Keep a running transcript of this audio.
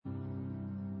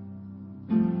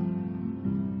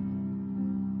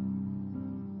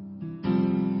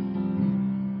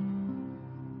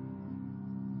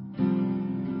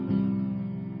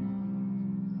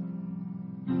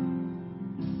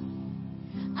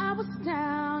was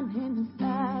down in the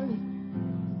valley,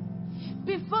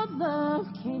 before love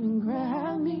came and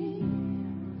grabbed me.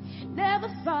 Never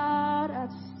thought I'd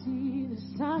see the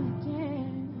sun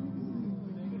again.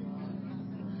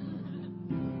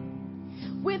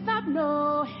 Without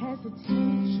no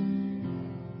hesitation,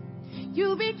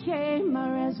 you became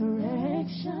my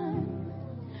resurrection.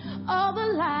 All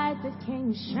the light that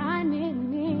came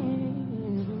shining in.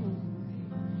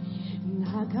 And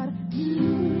I got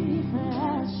beauty for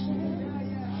ashes,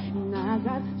 and I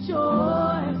got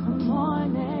joy for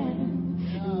mourning,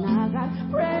 and I got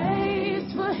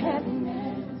praise for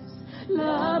heaviness.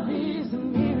 Love is a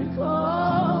miracle.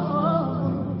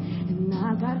 And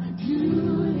I got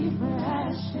beauty for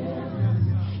ashes,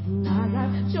 and I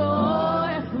got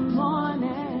joy for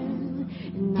mourning,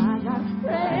 and I got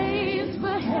praise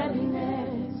for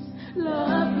heaviness.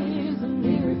 Love is a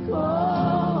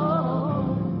miracle.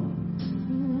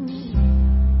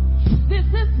 This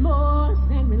is more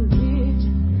than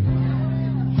religion.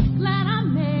 Glad I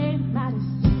made my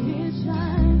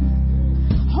decision.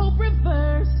 Hope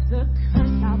reversed the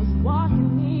curse I was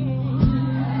walking in.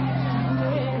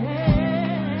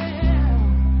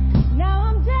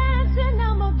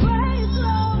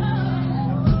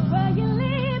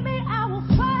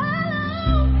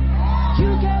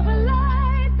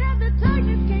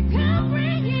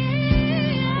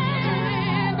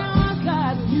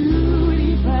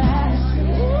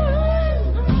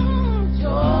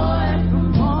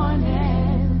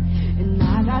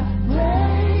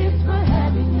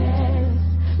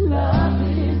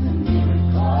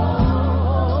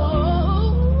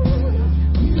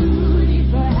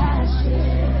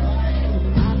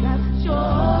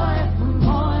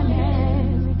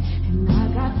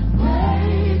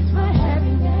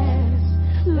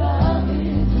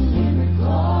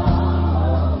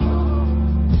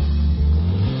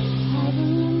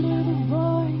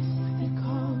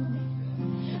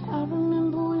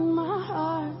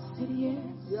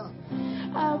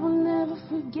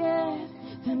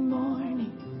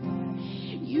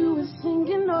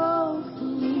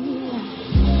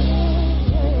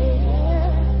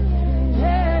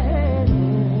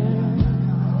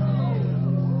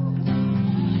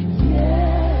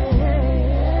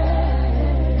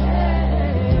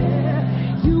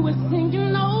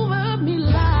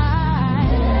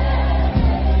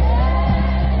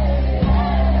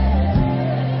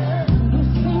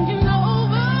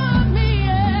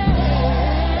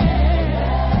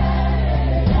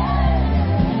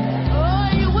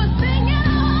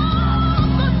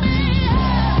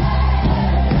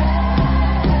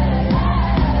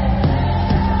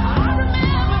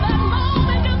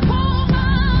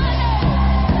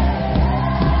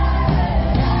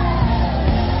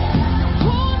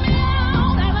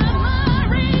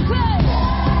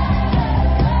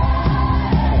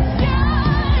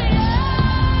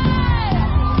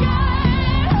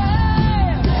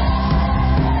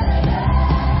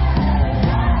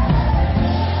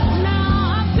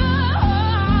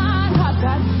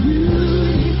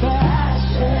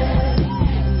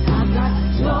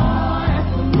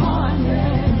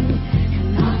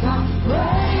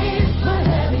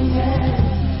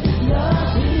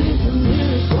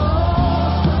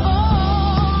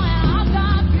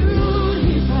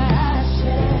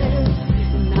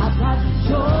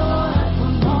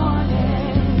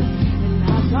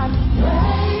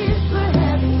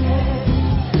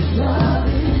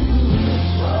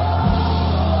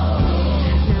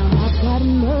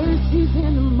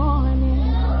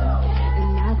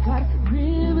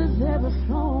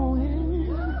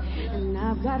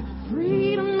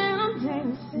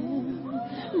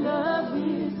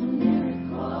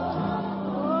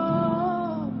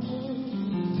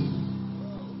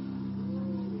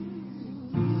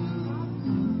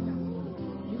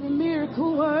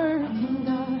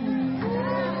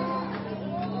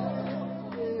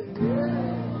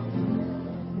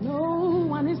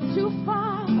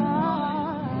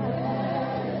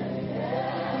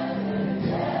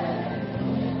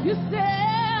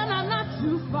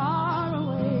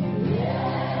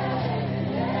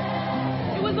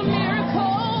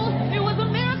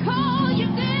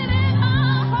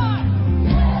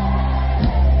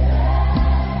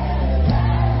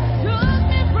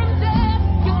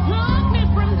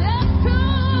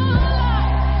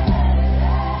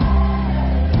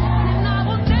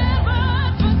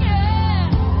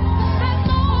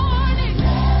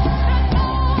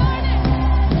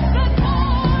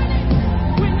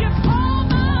 When you call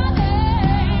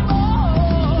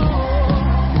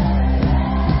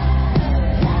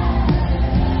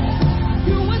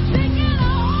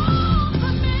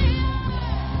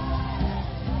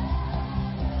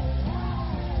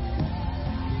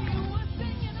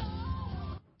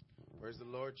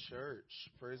Lord,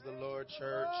 church. Praise the Lord,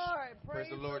 church. Praise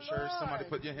the Lord, church. Somebody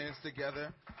put your hands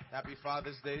together. Happy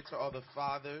Father's Day to all the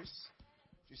fathers.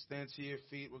 If you stand to your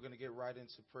feet, we're going to get right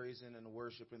into praising and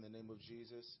worship in the name of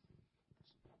Jesus.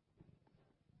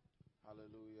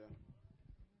 Hallelujah.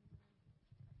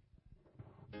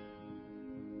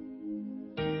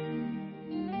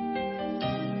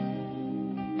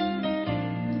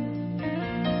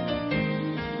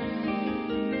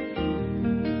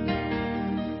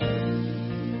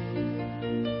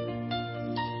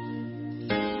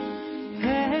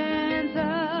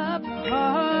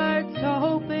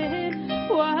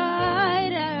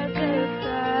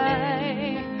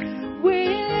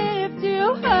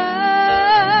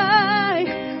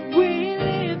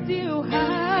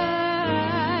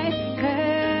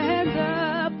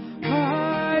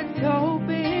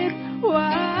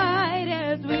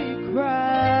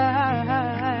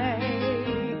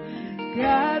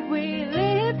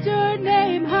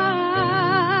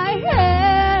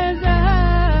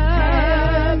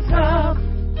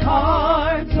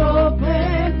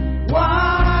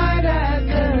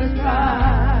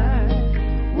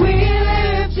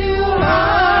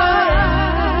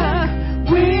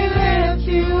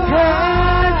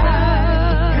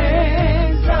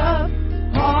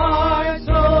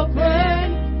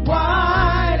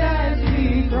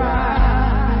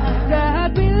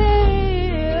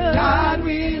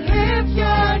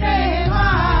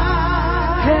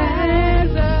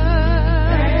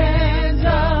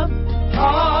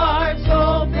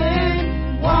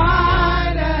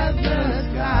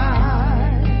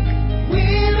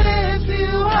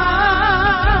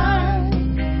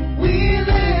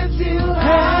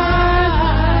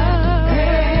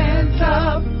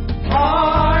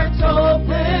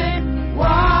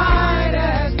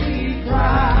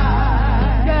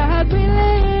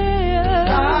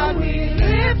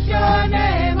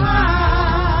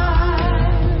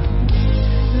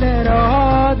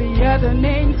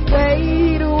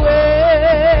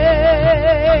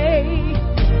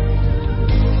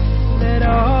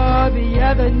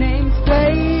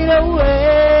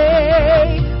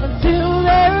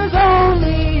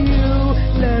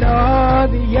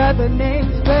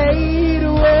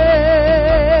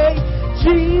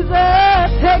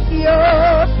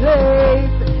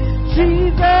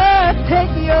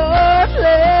 Take your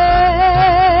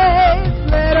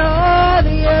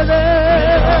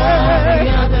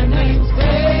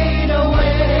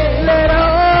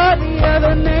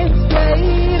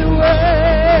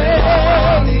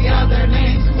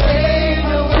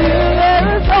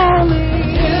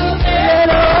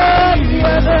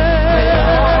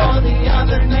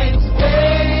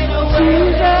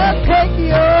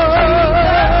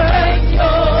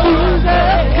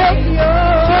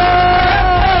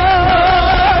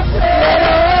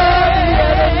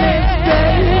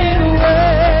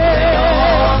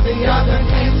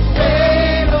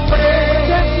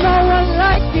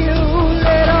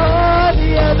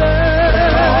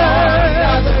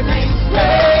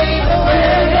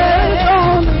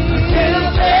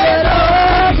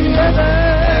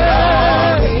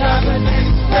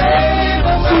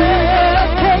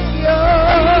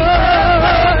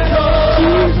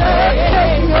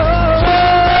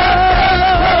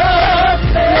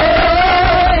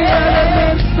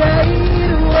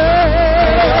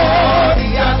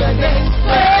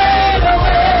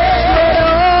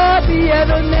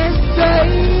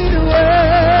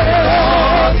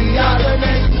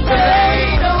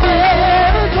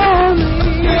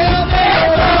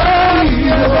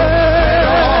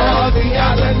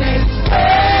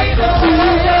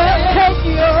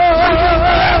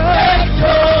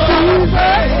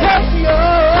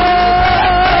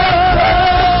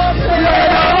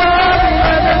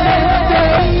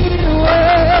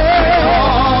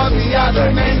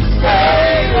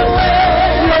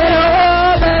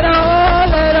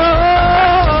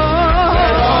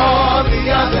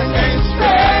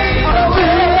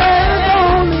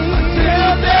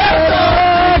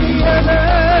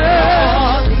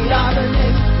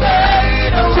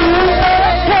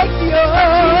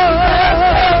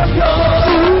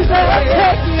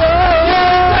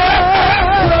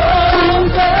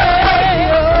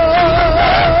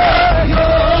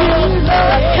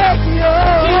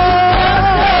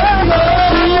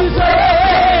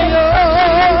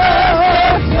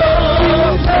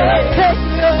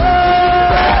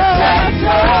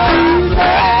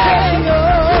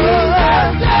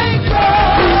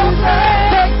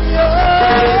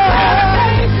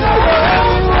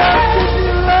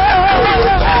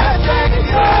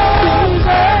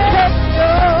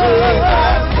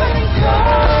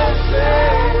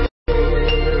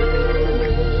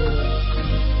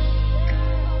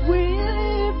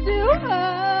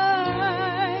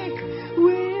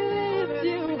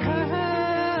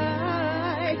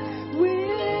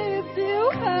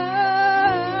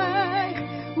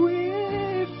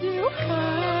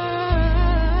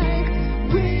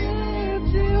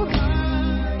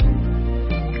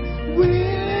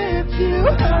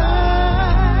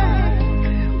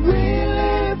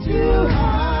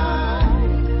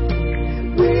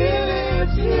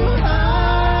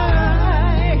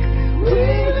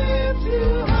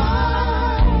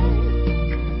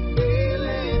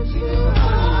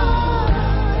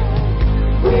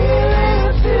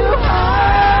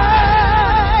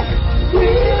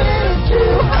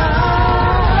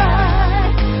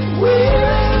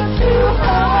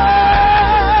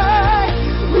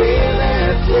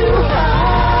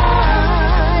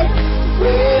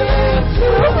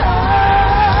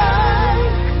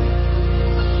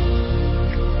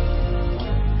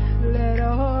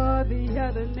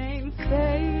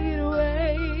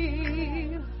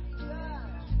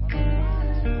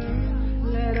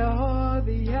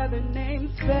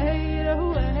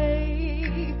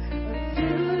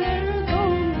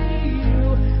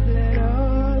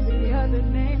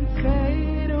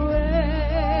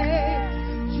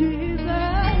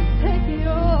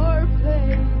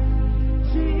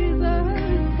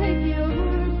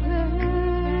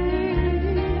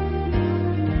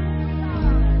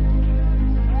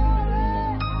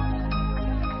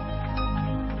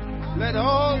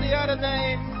the other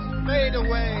names fade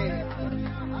away.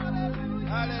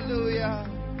 Hallelujah.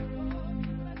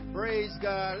 Praise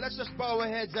God. Let's just bow our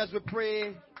heads as we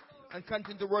pray and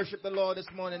continue to worship the Lord this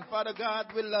morning. Father God,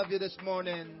 we love you this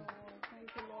morning.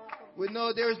 We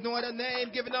know there is no other name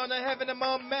given on the heaven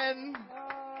among men,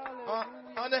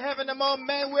 on the heaven among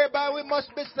men whereby we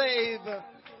must be saved,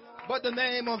 but the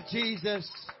name of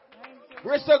Jesus.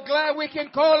 We're so glad we can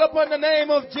call upon the name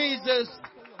of Jesus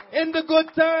in the good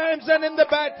times and in the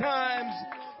bad times.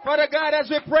 Father God, as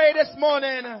we pray this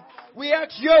morning, we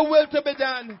ask your will to be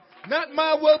done. Not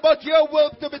my will, but your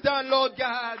will to be done, Lord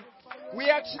God. We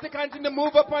ask you to continue to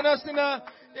move upon us in a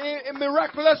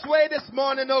miraculous way this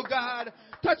morning, oh God.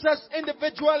 Touch us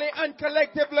individually and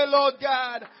collectively, Lord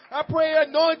God. I pray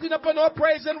anointing upon our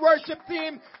praise and worship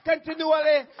team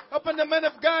continually, upon the men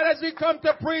of God as we come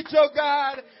to preach, oh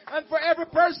God. And for every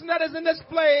person that is in this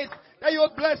place, that you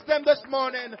will bless them this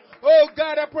morning. Oh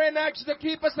God, I pray and ask you to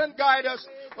keep us and guide us.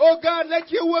 Oh God,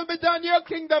 let your will be done, your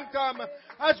kingdom come,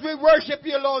 as we worship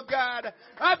you, Lord God.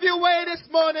 Have your way this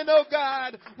morning, oh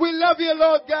God. We love you,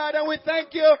 Lord God, and we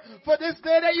thank you for this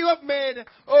day that you have made.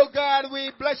 Oh God,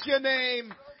 we bless your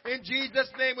name. In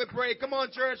Jesus' name we pray. Come on,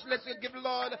 church, let's give the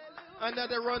Lord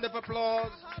another round of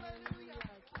applause.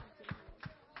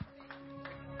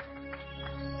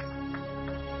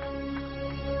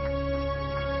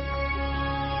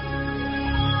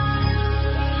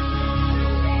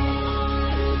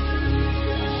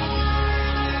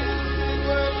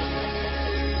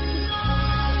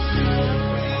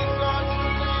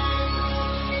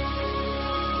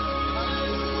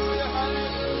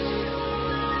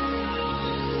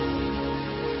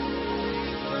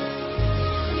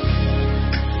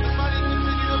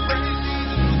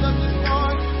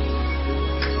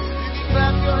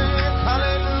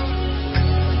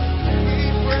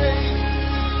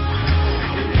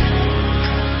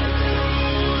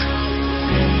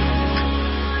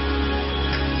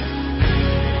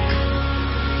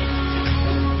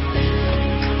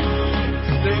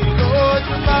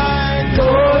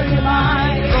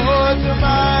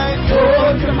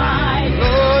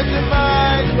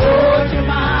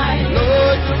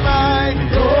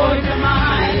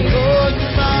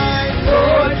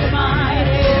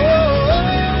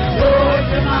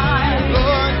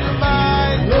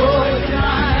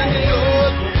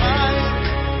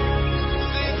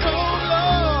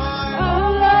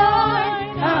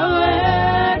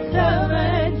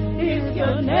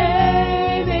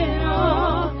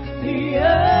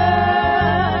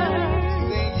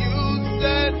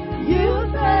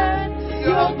 You said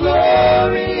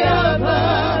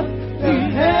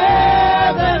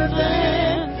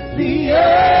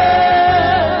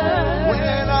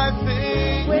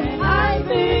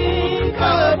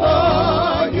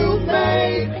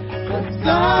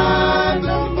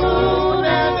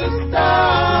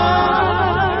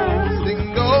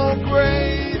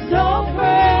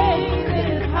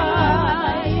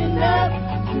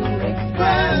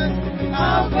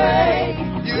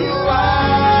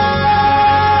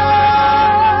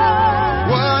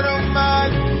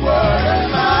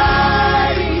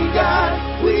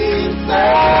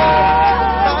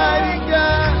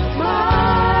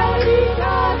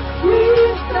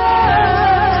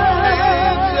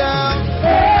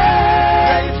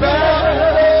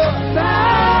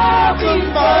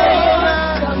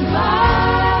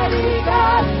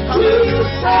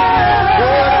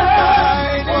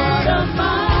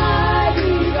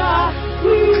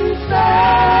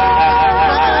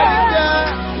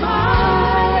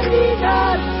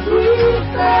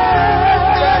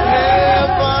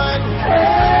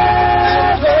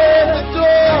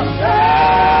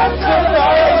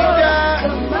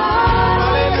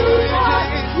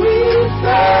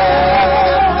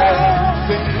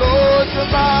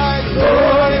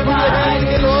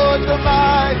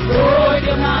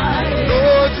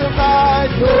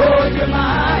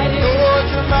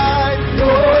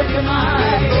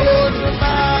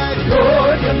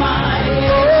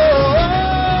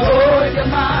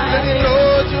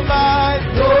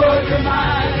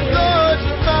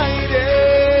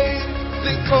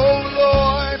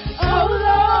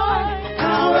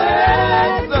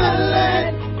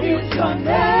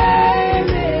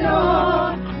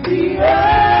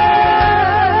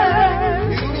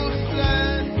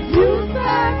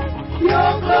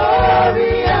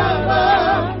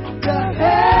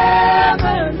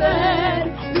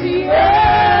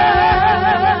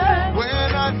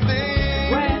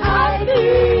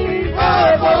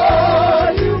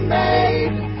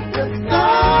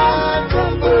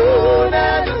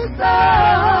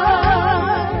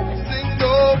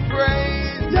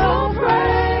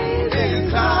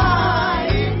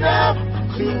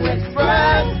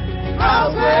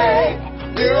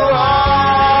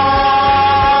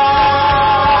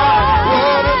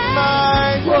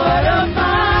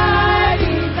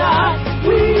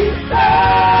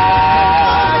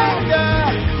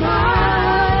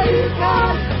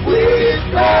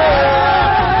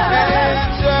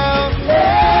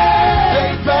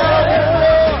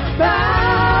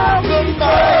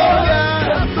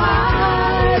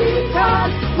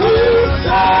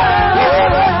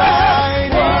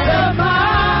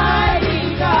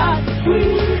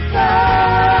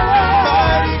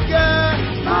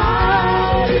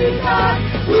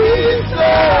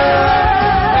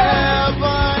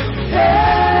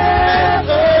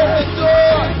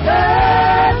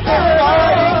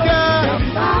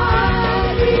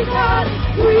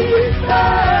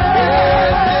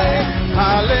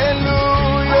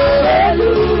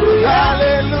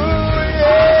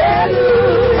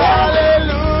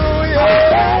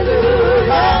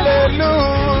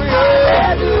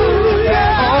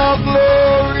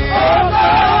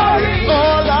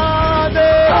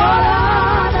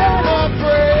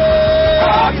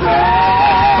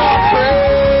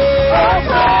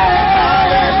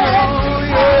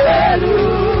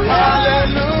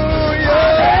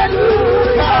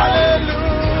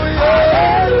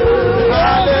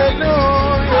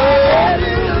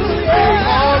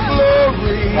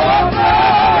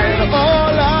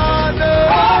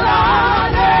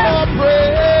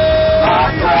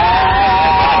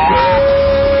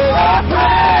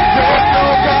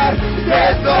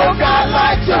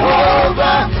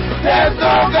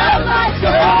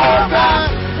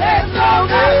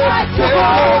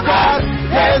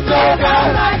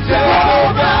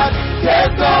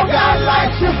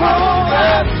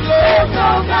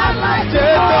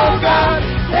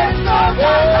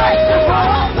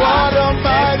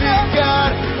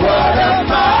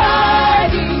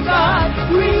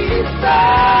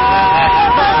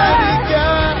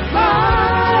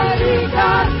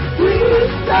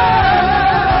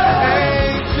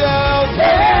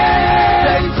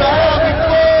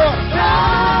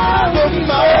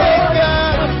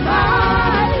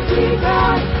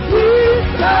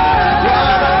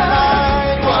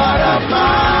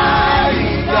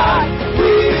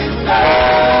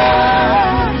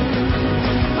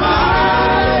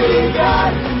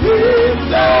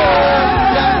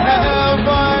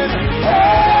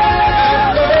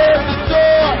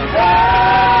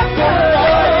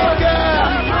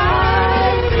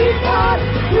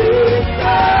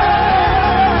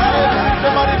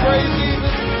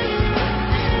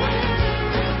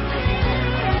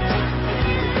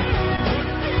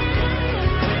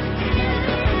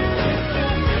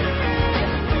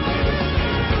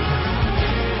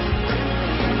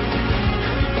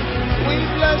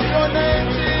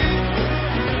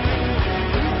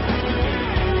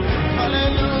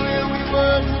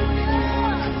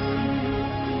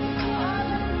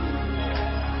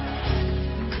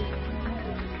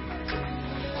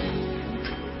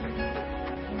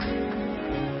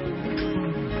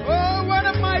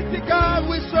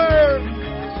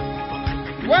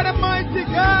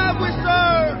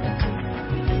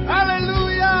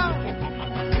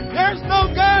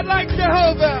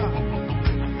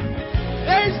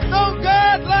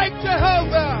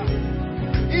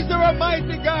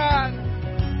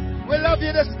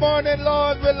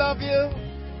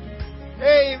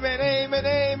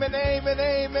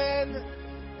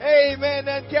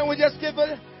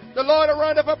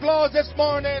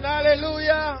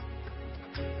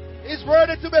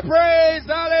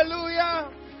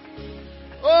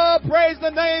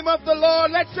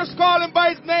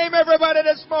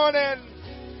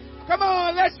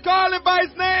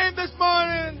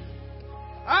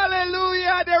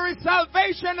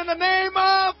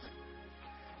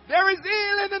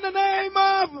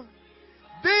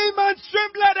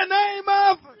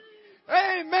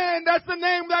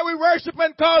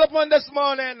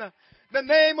The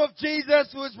name of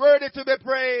Jesus, who is worthy to be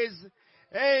praised.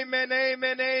 Amen,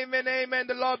 amen, amen, amen.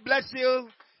 The Lord bless you.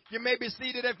 You may be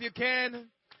seated if you can.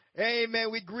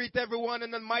 Amen. We greet everyone in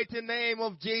the mighty name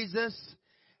of Jesus.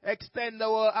 Extend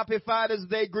our Happy Father's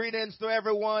Day greetings to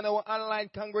everyone, our online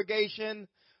congregation,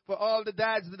 for all the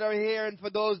dads that are here and for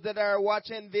those that are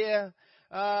watching via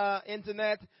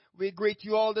internet. We greet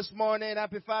you all this morning.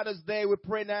 Happy Father's Day. We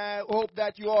pray now. Hope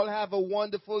that you all have a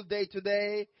wonderful day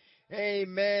today.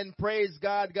 Amen. Praise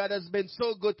God. God has been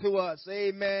so good to us.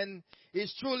 Amen.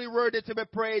 He's truly worthy to be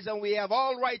praised, and we have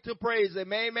all right to praise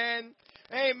Him. Amen.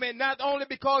 Amen. Not only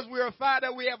because we're a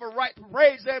Father, we have a right to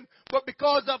praise Him, but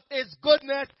because of His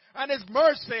goodness and His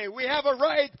mercy, we have a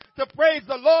right to praise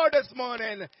the Lord this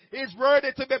morning. He's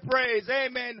worthy to be praised.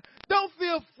 Amen. Don't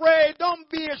feel afraid. Don't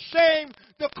be ashamed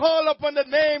to call upon the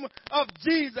name of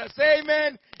Jesus.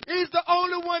 Amen. He's the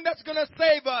only one that's going to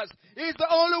save us. He's the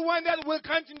only one that will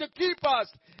continue to keep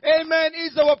us. Amen.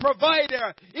 He's our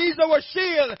provider. He's our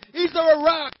shield. He's our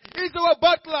rock. He's our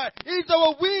butler. He's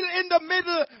our wheel in the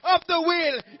middle of the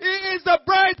wheel. He is the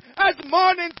bright as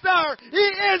morning star. He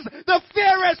is the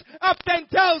fairest of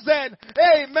 10,000.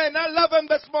 Amen. I love Him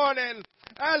this morning.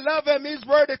 I love Him. He's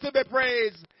worthy to be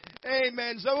praised.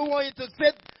 Amen. So we want you to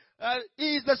sit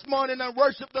ease this morning and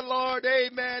worship the Lord.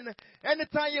 Amen.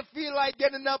 Anytime you feel like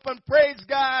getting up and praise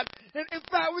God. And in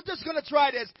fact, we're just going to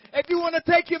try this. If you want to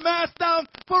take your mask down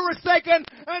for a second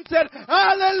and say,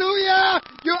 hallelujah,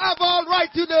 you have all right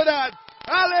to do that.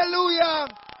 Hallelujah.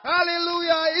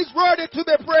 Hallelujah. He's worthy to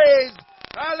be praised.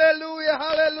 Hallelujah.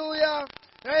 Hallelujah.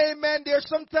 Amen. There's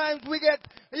sometimes we get,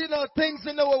 things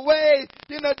in our way,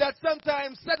 that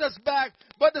sometimes set us back.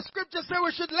 But the scripture says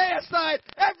we should lay aside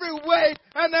every weight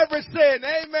and every sin.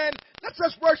 Amen. Let's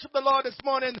just worship the Lord this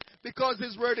morning because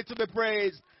He's worthy to be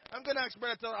praised. I'm going to ask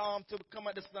Brother to come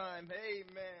at this time.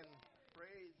 Amen.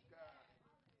 Praise God.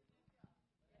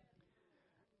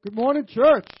 Good morning,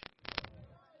 church.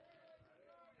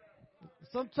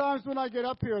 Sometimes when I get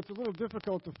up here, it's a little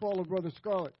difficult to follow Brother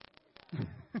Scarlett.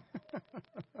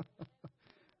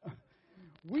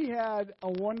 We had a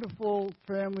wonderful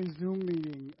family Zoom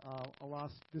meeting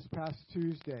this past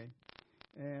Tuesday.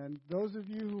 And those of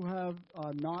you who have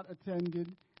not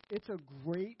attended, it's a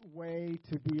great way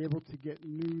to be able to get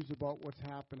news about what's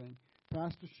happening.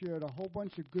 Pastor shared a whole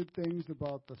bunch of good things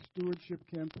about the stewardship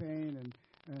campaign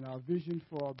and our vision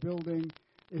for our building.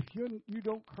 If you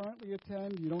don't currently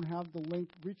attend, you don't have the link,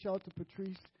 reach out to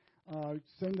Patrice.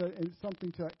 Send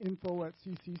something to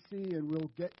info@ccc, and we'll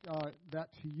get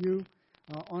that to you.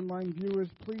 Online viewers,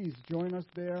 please join us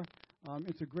there.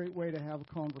 It's a great way to have a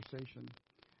conversation.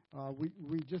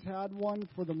 We just had one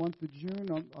for the month of June.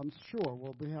 I'm sure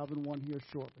we'll be having one here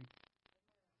shortly.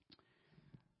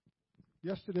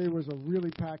 Yesterday was a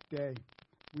really packed day.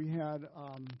 We had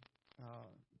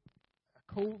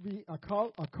a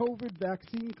COVID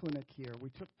vaccine clinic here. We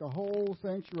took the whole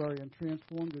sanctuary and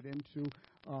transformed it into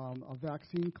a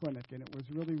vaccine clinic, and it was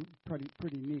really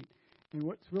pretty neat. And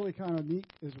what's really kind of neat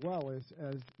as well is,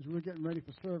 as we're getting ready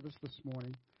for service this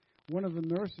morning, one of the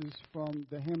nurses from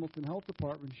the Hamilton Health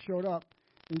Department showed up,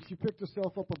 and she picked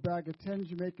herself up a bag of 10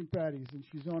 Jamaican patties, and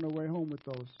she's on her way home with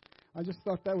those. I just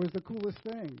thought that was the coolest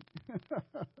thing.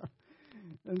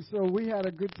 And so we had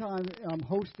a good time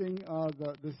hosting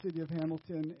the city of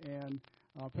Hamilton, and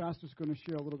Pastor's going to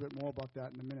share a little bit more about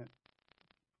that in a minute.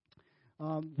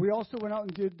 We also went out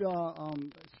and did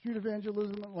street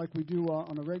evangelism like we do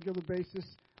on a regular basis.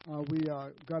 We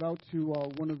got out to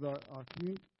one of the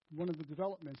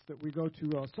developments that we go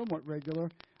to somewhat regular.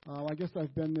 I guess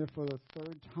I've been there for the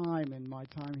third time in my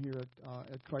time here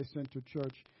at Christ Center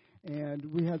Church, and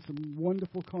we had some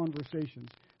wonderful conversations.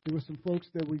 There were some folks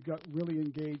that we got really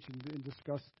engaged and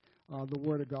discussed the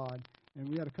Word of God, and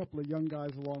we had a couple of young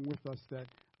guys along with us that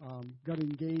got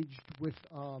engaged with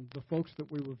the folks that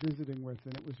we were visiting with,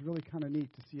 and it was really kind of neat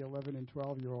to see 11 and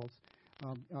 12-year-olds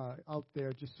out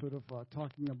there just sort of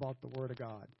talking about the Word of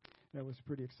God. That was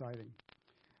pretty exciting.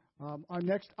 Our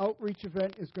next outreach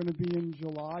event is going to be in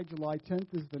July. July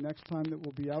 10th is the next time that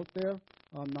we'll be out there,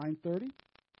 9:30.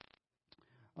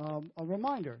 A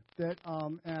reminder that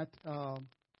on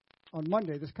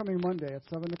Monday, this coming Monday at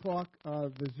 7 o'clock,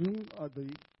 the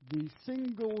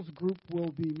singles group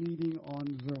will be meeting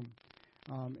on Zoom.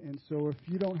 And so if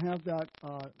you don't have that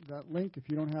link, if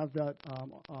you don't have that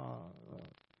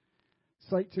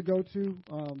site to go to,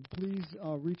 please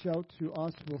reach out to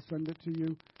us. We'll send it to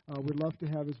you. We'd love to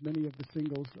have as many of the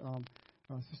singles.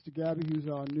 Sister Gabby, who's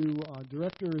our new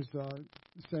director, is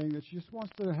saying that she just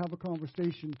wants to have a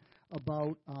conversation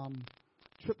about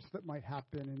trips that might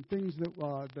happen and things that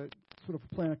sort of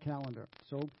plan a calendar.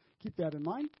 So keep that in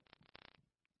mind.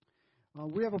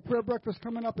 We have a prayer breakfast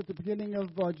coming up at the beginning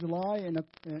of July, and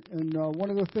one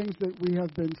of the things that we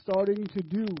have been starting to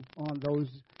do on those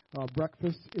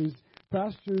breakfasts is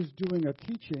pastors doing a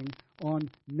teaching on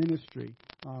ministry.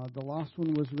 The last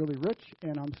one was really rich,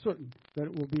 and I'm certain that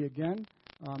it will be again.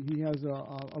 He has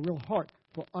a real heart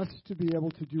for us to be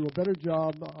able to do a better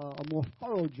job, a more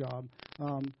thorough job,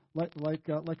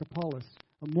 like Apollos,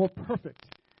 a more perfect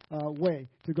way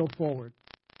to go forward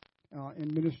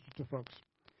and minister to folks.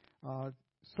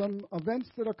 Some events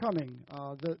that are coming.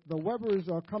 The Webbers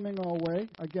are coming our way.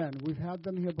 Again, we've had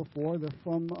them here before. They're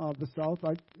from the South.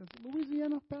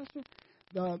 Louisiana, Pastor?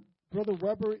 Brother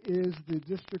Weber is the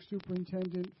district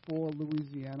superintendent for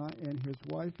Louisiana, and his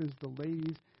wife is the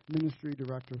ladies ministry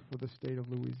director for the state of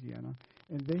Louisiana.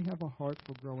 And they have a heart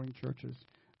for growing churches.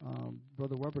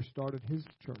 Brother Weber started his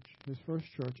church, his first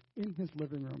church, in his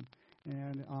living room.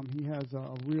 And he has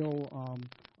a real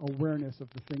awareness of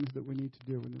the things that we need to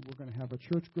do. And we're going to have a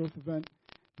church growth event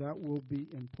that will be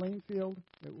in Plainfield.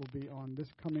 It will be on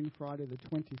this coming Friday, the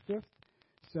 25th,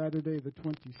 Saturday, the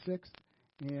 26th.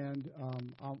 And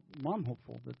I'm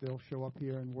hopeful that they'll show up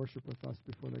here and worship with us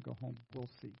before they go home. We'll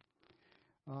see.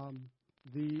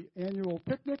 The annual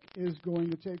picnic is going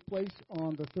to take place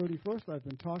on the 31st. I've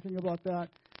been talking about that.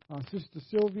 Sister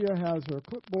Sylvia has her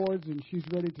clipboards, and she's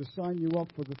ready to sign you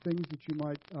up for the things that you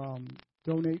might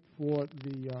donate for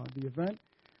the event.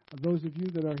 Those of you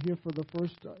that are here for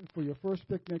your first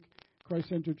picnic, Christ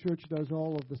Centered Church does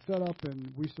all of the setup,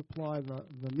 and we supply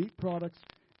the meat products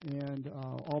and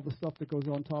all the stuff that goes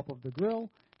on top of the grill,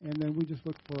 and then we just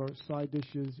look for side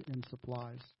dishes and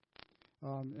supplies.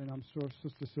 And I'm sure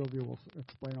Sister Sylvia will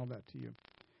explain all that to you.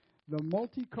 The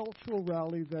multicultural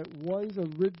rally that was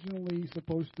originally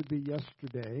supposed to be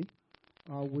yesterday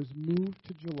was moved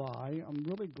to July. I'm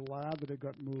really glad that it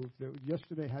got moved.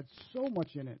 Yesterday had so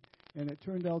much in it, and it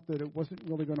turned out that it wasn't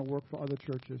really going to work for other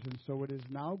churches, and so it is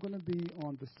now going to be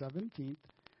on the 17th.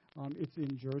 It's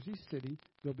in Jersey City.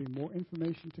 There'll be more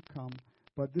information to come,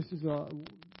 but this is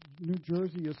New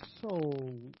Jersey is so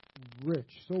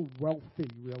rich, so wealthy,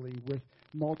 really, with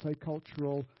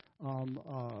multicultural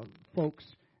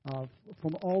folks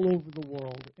from all over the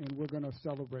world, and we're going to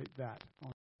celebrate that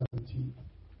on the 17th.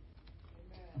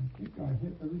 I think I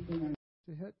hit everything I need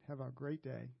to hit. Have a great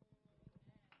day.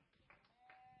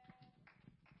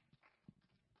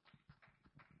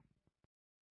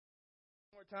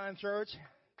 One more time, church.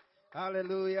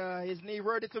 Hallelujah. His knee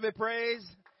worthy to be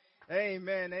praised.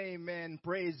 Amen. Amen.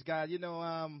 Praise God. You know,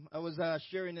 I was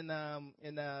sharing in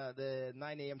the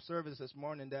 9 a.m. service this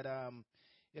morning that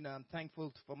you know, I'm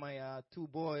thankful for my two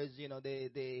boys. You know,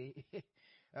 they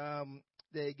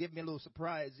they give me a little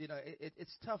surprise. You know,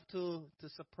 it's tough to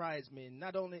surprise me.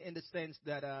 Not only in the sense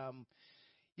that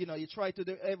you know, you try to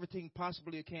do everything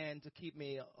possible you can to keep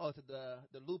me out of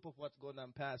the loop of what's going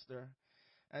on, Pastor.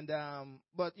 And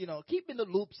but you know, keep in the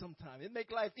loop sometimes. It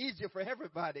make life easier for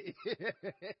everybody.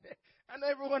 And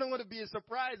everyone want to be a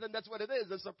surprise, and that's what it is,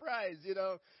 a surprise, you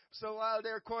know. So while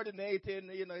they're coordinating,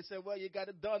 you know, they said, well, you got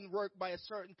to done work by a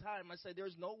certain time. I said,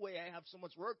 there's no way I have so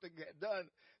much work to get done,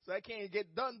 so I can't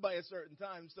get done by a certain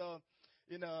time. So,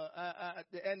 you know, at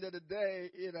the end of the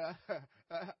day, you know,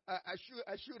 I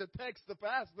shoot a text to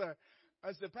Pastor.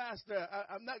 I said, Pastor,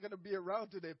 I'm not going to be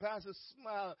around today. Pastor,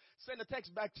 smile. Send a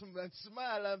text back to me and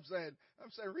smile. I'm saying,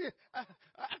 really? I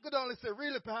could only say,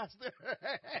 really, Pastor?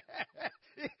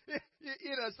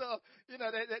 You know, so, you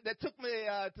know, they took me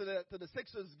to the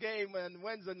Sixers game on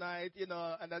Wednesday night, you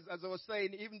know, and as I was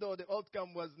saying, even though the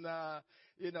outcome was,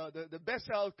 you know, the best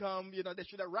outcome, you know, they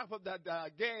should have wrapped up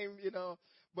that game, you know.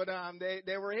 But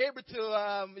they were able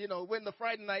to, you know, win the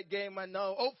Friday night game, and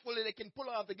now hopefully they can pull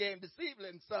off the game this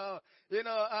evening. So, you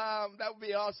know, that would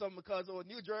be awesome because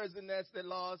New Jersey Nets, they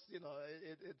lost. You know,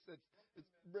 it's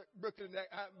Brooklyn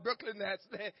Nets.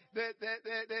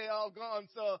 They all gone.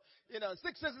 So, you know,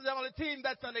 Sixers is the only team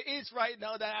that's on the East right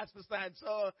now that has to stand.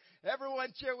 So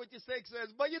everyone cheer with your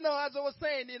Sixers. But, you know, as I was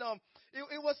saying, you know,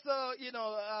 it was, you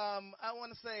know, I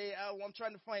want to say, I'm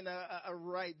trying to find a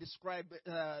right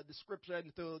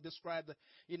description to describe,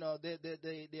 you know,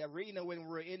 the arena when we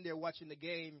were in there watching the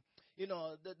game. You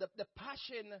know, the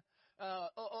passion,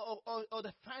 or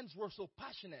the fans were so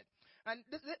passionate. And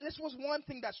this was one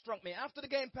thing that struck me. After the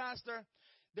game, Pastor,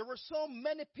 there were so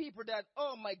many people that,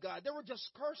 oh my God, they were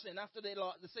just cursing after the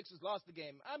Sixers lost the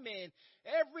game. I mean,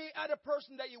 every other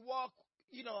person that you walk,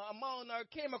 you know, among or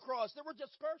came across, they were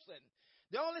just cursing.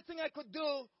 The only thing I could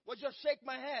do was just shake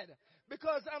my head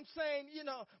because I'm saying, you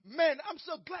know, man, I'm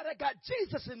so glad I got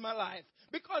Jesus in my life.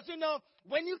 Because, you know,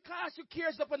 when you cast your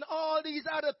cares upon all these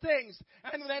other things,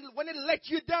 and then when it lets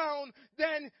you down,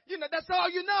 then, you know, that's all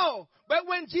you know. But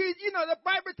when Jesus, you know, the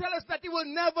Bible tells us that He will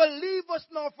never leave us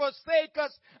nor forsake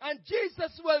us, and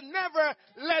Jesus will never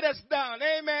let us down.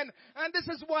 Amen. And this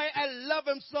is why I love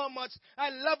Him so much.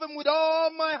 I love Him with all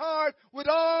my heart, with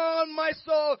all my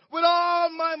soul, with all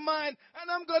my mind, and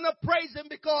I'm going to praise Him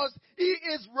because He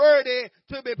is worthy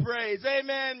to be praised.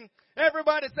 Amen.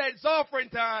 Everybody say it's offering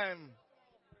time.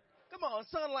 Come on,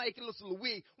 sound like a little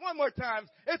Louis. One more time.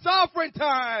 It's offering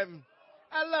time.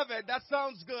 I love it. That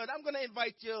sounds good. I'm going to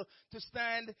invite you to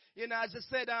stand. You know, as I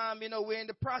said, you know, we're in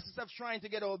the process of trying to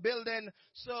get our building.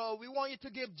 So we want you to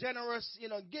give generous, you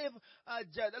know, give.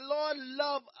 The Lord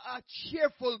love a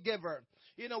cheerful giver.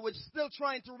 You know, we're still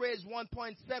trying to raise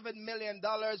 $1.7 million.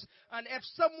 And if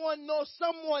someone knows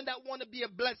someone that want to be a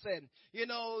blessing, you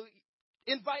know,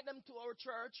 invite them to our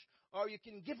church. Or you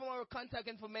can give them our contact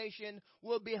information.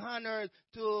 We'll be honored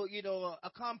to, you know,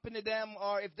 accompany them.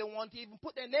 Or if they want to even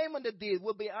put their name on the deed,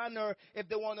 we'll be honored if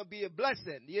they want to be a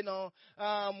blessing. You know,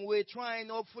 we're trying.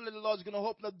 Hopefully the Lord's going to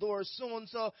open the door soon.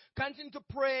 So continue to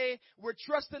pray. We're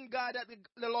trusting God that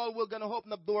the Lord will going to open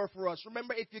the door for us.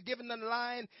 Remember, if you're giving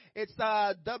online, it's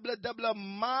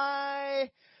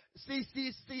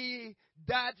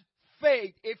www.myccc.com.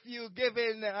 faith. If you give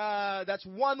in, that's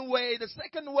one way. The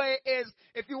second way is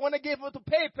if you want to give it to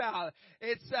PayPal,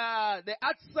 it's the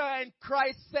 @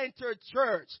 Christ Center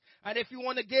Church. And if you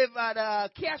want to give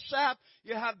at Cash App,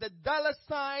 you have the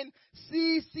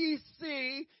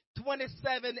 $CCC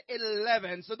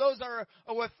 2711. So those are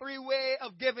our 3 way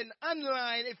of giving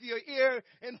online. If you're here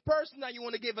in person and you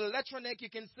want to give electronic, you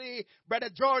can see Brother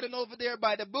Jordan over there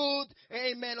by the booth.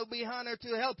 Amen. It'll be honored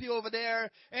to help you over there.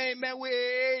 Amen. We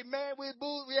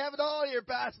have it all here,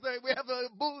 Pastor. We have a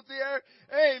booth here.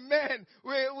 Amen.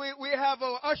 We have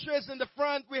our ushers in the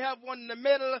front. We have one in the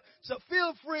middle. So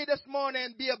feel free this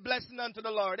morning. Be a blessing unto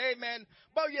the Lord. Amen.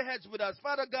 Bow your heads with us.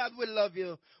 Father God, we love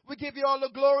you. We give you all the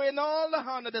glory and all the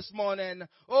honor this morning.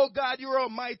 Oh God, you're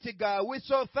almighty God. We're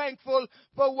so thankful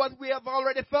for what we have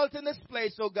already felt in this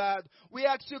place, oh God. We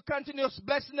ask you continuous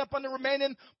blessing upon the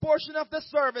remaining portion of the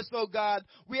service, oh God.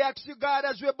 We ask you, God,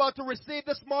 as we're about to receive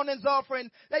this morning's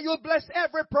offering, that you'll bless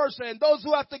every person, those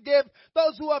who have to give,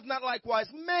 those who have not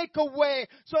likewise. Make a way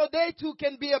so they too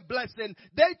can be a blessing.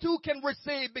 They too can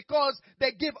receive because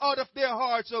they give out of their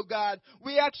hearts, oh God.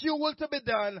 We ask your will to be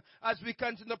done as we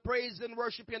continue to praise and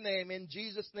worship your name. In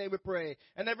Jesus' name we pray.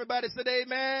 And everybody said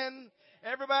amen.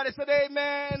 Everybody said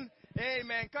amen.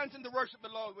 Amen. Continue to worship the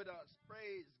Lord with us.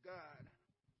 Praise God.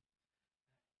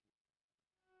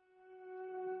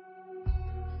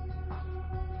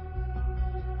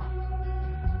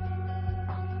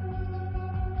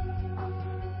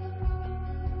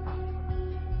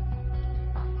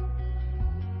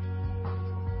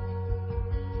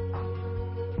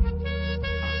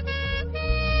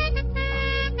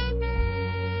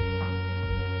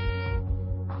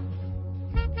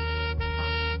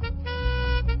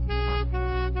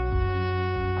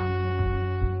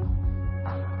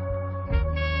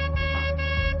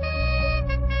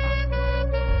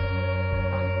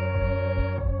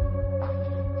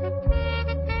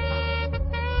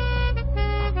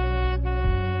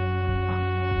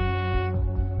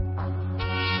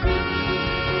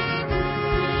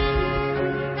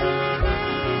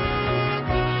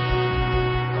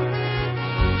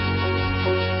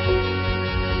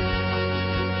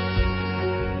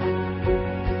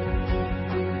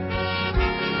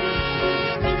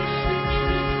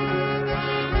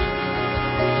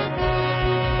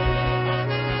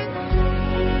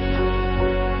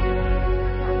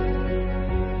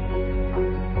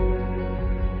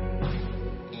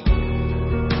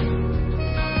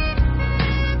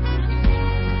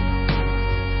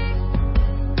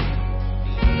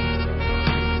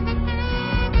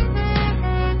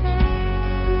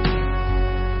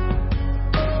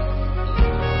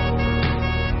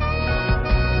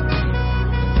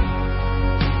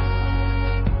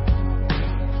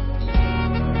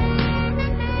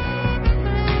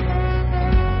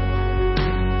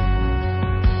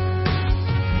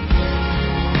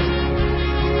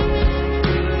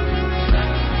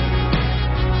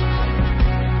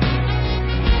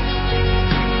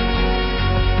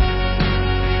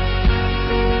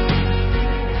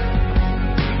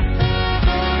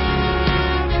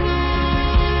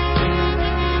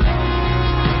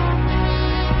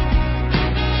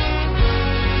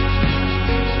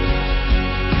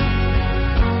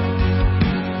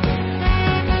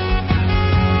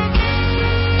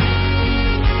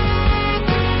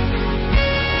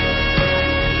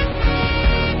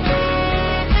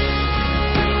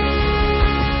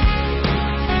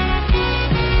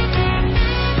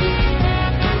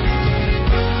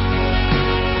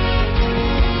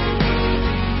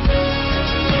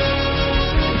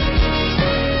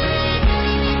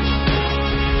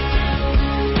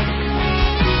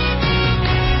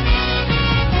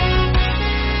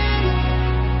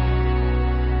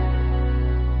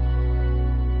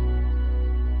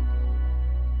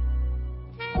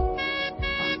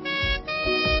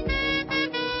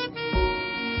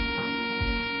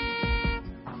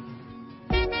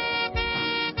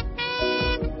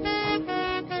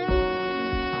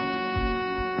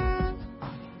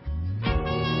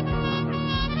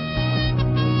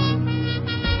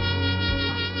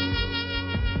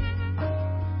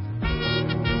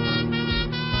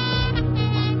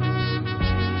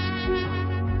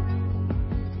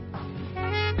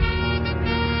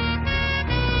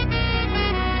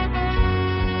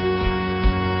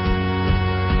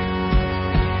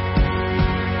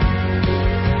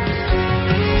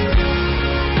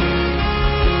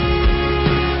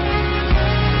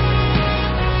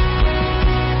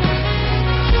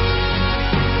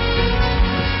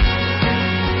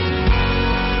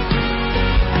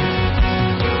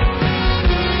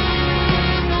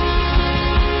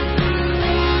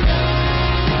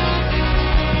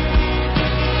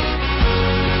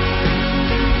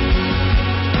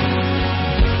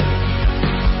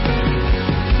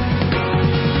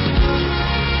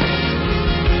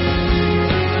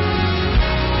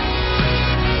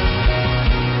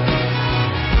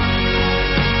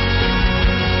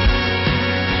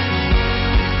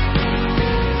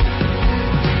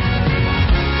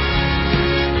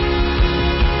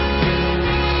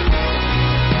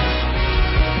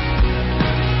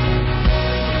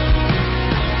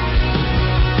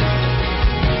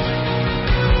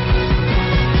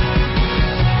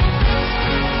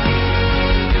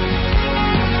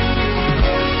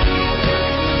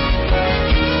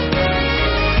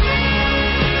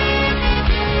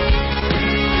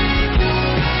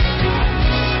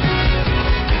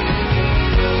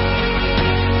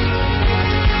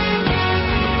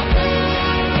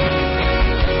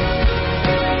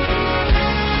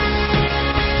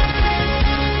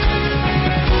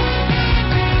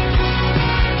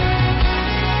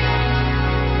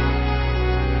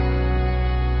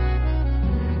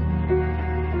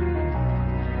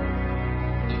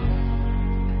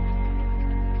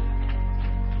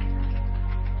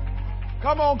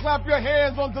 Come on, clap your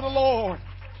hands unto the Lord.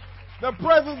 The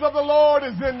presence of the Lord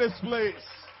is in this place.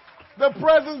 The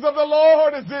presence of the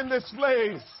Lord is in this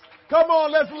place. Come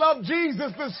on, let's love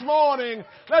Jesus this morning.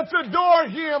 Let's adore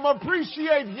Him,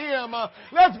 appreciate Him.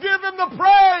 Let's give Him the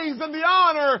praise and the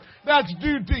honor that's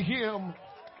due to Him.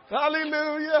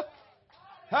 Hallelujah.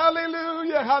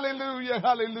 Hallelujah, hallelujah,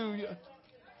 hallelujah.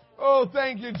 Oh,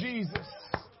 thank you, Jesus.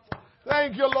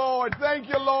 Thank you, Lord. Thank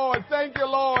you, Lord. Thank you,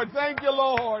 Lord. Thank you,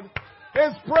 Lord.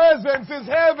 His presence is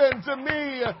heaven to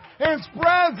me. His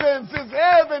presence is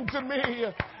heaven to me.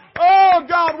 Oh,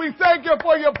 God, we thank you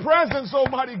for your presence,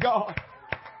 Almighty God.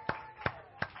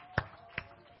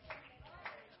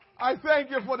 I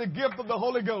thank you for the gift of the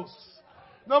Holy Ghost.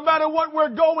 No matter what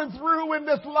we're going through in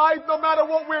this life, no matter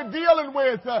what we're dealing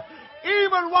with,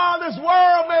 even while this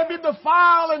world may be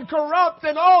defiled and corrupt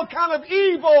and all kind of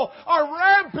evil are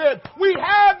rampant, we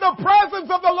have the presence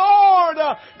of the Lord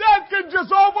that can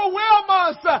just overwhelm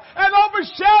us and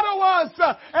overshadow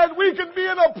us, and we can be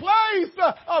in a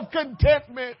place of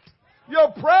contentment.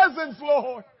 Your presence,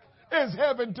 Lord, is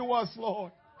heaven to us,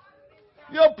 Lord.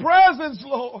 Your presence,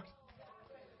 Lord,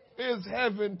 is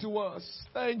heaven to us.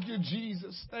 Thank you,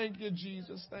 Jesus. Thank you,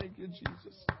 Jesus. Thank you,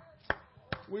 Jesus.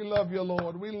 We love you,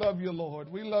 Lord. We love you, Lord.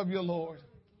 We love you, Lord.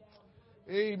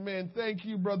 Amen. Thank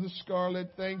you, Brother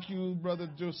Scarlett. Thank you, Brother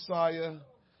Josiah.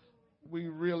 We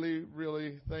really,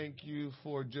 really thank you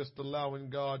for just allowing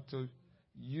God to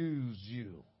use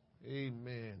you.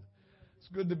 Amen. It's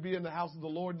good to be in the house of the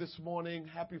Lord this morning.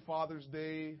 Happy Father's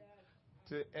Day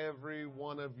to every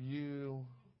one of you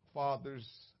fathers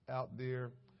out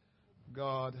there.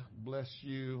 God bless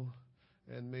you,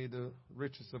 and may the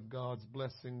riches of God's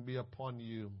blessing be upon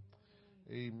you.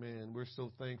 Amen. We're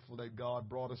so thankful that God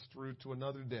brought us through to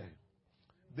another day.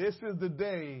 This is the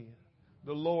day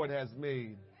the Lord has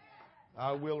made.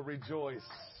 I will rejoice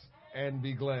and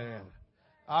be glad.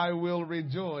 I will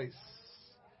rejoice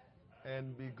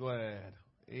and be glad.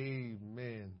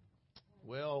 Amen.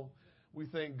 Well, we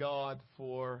thank God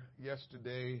for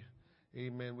yesterday.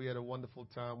 Amen. We had a wonderful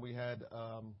time. We had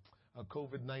a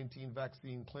COVID-19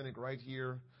 vaccine clinic right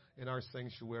here in our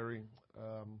sanctuary.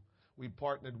 We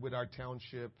partnered with our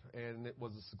township, and it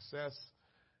was a success.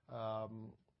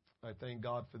 I thank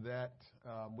God for that.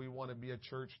 We want to be a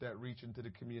church that reach into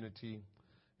the community,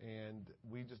 and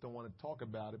we just don't want to talk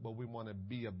about it, but we want to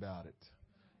be about it.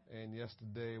 And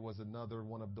yesterday was another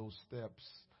one of those steps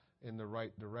in the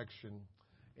right direction.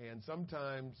 And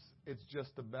sometimes it's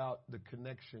just about the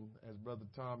connection, as Brother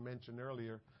Tom mentioned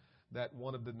earlier, that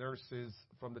one of the nurses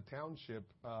from the township,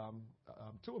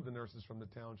 two of the nurses from the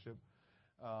township,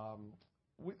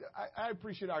 I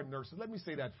appreciate our nurses. Let me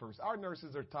say that first. Our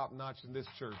nurses are top-notch in this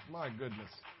church. My goodness.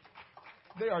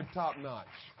 They are top-notch.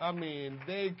 I mean,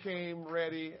 they came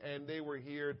ready, and they were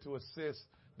here to assist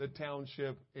the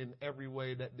township in every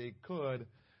way that they could.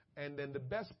 And then the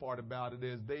best part about it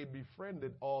is they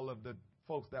befriended all of the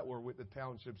folks that were with the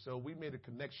township. So we made a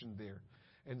connection there.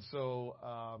 And so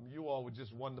you all were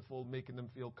just wonderful, making them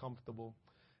feel comfortable.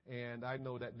 And I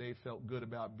know that they felt good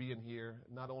about being here.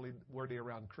 Not only were they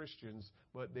around Christians,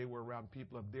 but they were around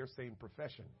people of their same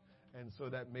profession. And so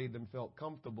that made them feel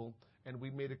comfortable. And we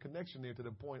made a connection there to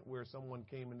the point where someone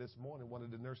came in this morning, one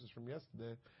of the nurses from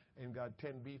yesterday, and got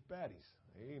 10 beef patties.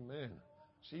 Amen.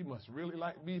 She must really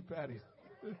like beef patties.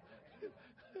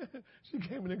 She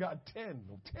came in and got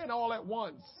 10 all at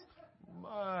once.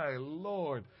 My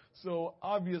Lord. So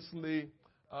obviously,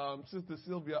 Sister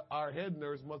Sylvia, our head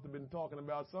nurse, must have been talking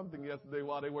about something yesterday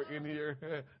while they were in here.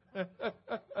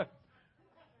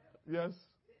 Yes?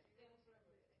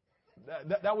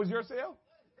 That was your sale?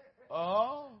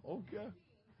 Oh, okay.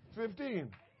 15.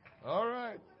 All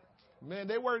right. Man,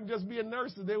 they weren't just being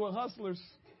nurses. They were hustlers.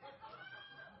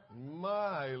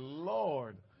 My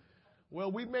Lord.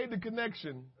 Well, we made the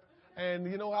connection. And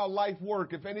you know how life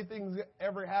works. If anything's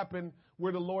ever happened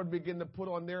where the Lord begin to put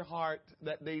on their heart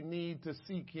that they need to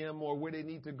seek Him, or where they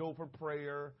need to go for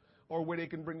prayer, or where they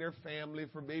can bring their family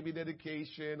for baby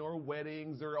dedication or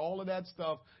weddings or all of that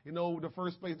stuff, you know the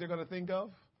first place they're going to think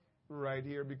of? Right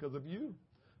here, because of you.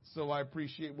 So I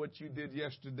appreciate what you did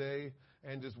yesterday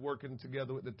and just working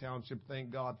together with the township.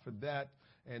 Thank God for that.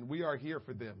 And we are here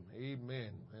for them.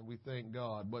 Amen. And we thank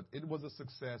God. But it was a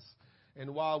success.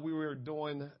 And while we were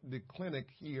doing the clinic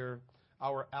here,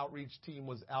 our outreach team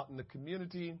was out in the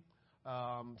community.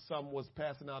 Some was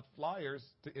passing out flyers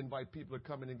to invite people to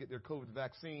come in and get their COVID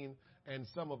vaccine. And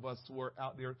some of us were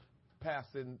out there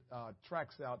passing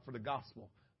tracts out for the gospel,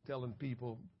 telling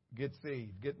people, get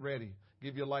saved, get ready,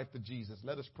 give your life to Jesus.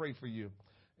 Let us pray for you.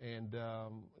 And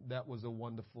that was a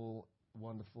wonderful,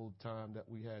 wonderful time that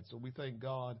we had. So we thank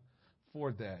God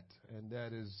for that. And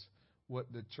that is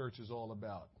what the church is all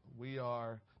about.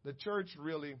 The church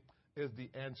really is the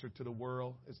answer to the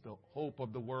world. It's the hope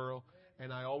of the world.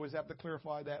 And I always have to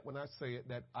clarify that when I say it,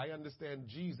 that I understand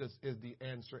Jesus is the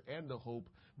answer and the hope,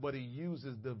 but he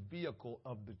uses the vehicle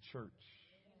of the church.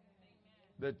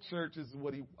 The church is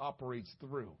what he operates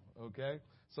through, okay?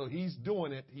 So he's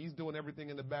doing it. He's doing everything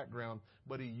in the background,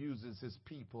 but he uses his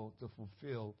people to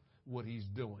fulfill what he's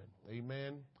doing.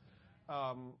 Amen.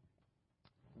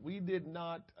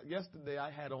 Yesterday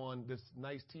I had on this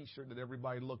nice T-shirt that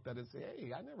everybody looked at and said,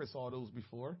 hey, I never saw those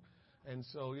before. And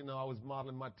so, I was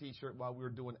modeling my T-shirt while we were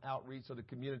doing outreach so the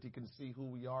community can see who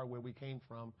we are, where we came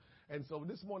from. And so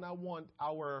this morning I want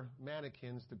our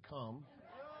mannequins to come.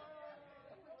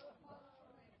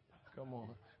 Come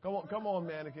on,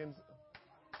 mannequins.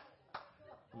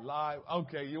 Live.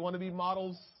 Okay, you want to be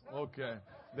models? Okay.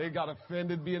 They got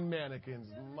offended being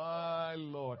mannequins. My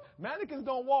Lord. Mannequins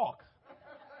don't walk.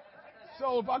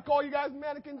 So if I call you guys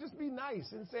mannequins, just be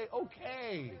nice and say,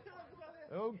 okay.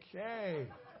 Okay.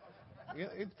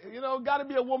 Got to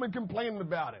be a woman complaining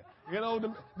about it.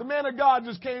 The man of God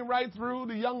just came right through.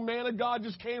 The young man of God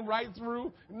just came right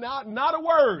through. Not a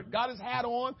word. Got his hat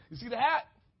on. You see the hat?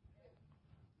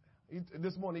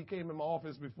 This morning he came in my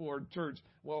office before church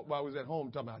while I was at home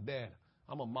talking about, Dad,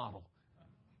 I'm a model.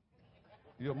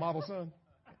 You a model, son?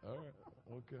 All right.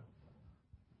 Okay.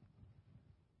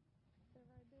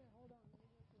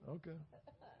 Okay.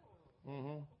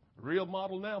 Mm-hmm. Real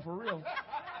model now, for real.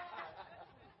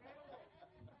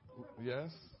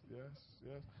 Yes.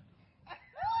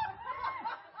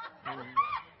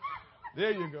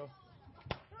 There you go.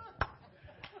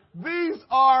 These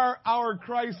are our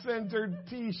Christ-centered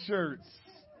T-shirts,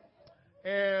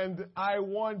 and I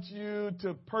want you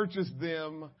to purchase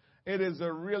them. It is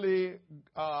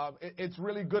it's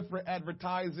really good for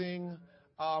advertising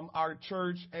our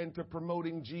church and to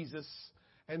promoting Jesus.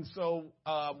 And so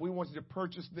we want you to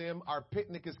purchase them. Our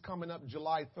picnic is coming up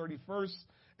July 31st,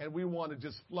 and we want to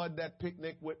just flood that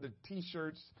picnic with the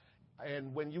T-shirts.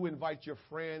 And when you invite your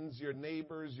friends, your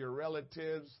neighbors, your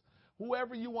relatives,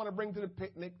 whoever you want to bring to the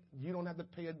picnic, you don't have to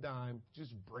pay a dime.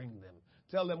 Just bring them.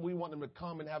 Tell them we want them to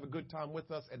come and have a good time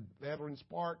with us at Veterans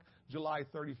Park, July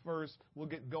 31st. We'll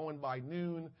get going by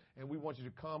noon, and we want you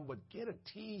to come. But get a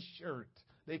T-shirt.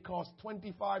 They cost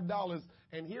 $25.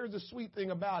 And here's the sweet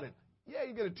thing about it. Yeah,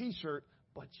 you get a T-shirt,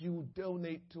 but you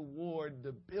donate toward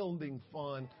the building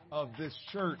fund of this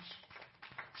church.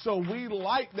 So we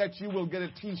like that you will get a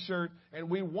T-shirt, and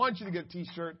we want you to get a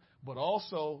T-shirt, but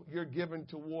also you're giving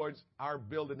towards our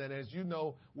building. And as you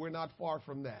know, we're not far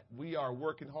from that. We are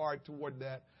working hard toward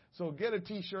that. So get a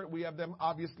T-shirt. We have them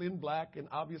obviously in black and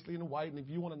obviously in white. And if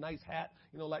you want a nice hat,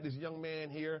 like this young man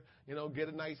here, get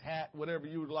a nice hat, whatever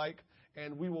you would like.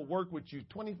 And we will work with you.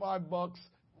 $25,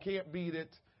 can't beat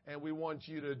it. And we want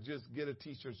you to just get a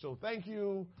T-shirt. So thank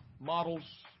you, models.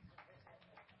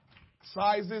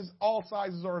 Sizes, all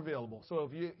sizes are available. So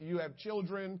if you have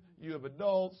children, you have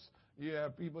adults, you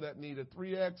have people that need a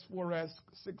 3X, 4S,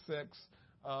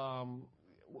 6X,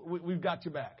 we've got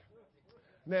your back.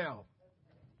 Now,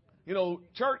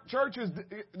 churches,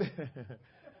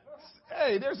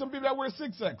 hey, there's some people that wear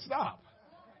 6X. Stop.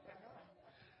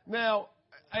 Now,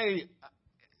 hey,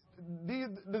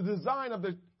 the design of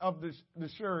the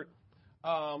shirt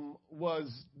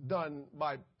was done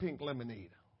by Pink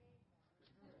Lemonade.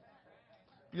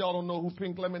 Y'all don't know who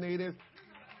Pink Lemonade is?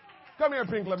 Come here,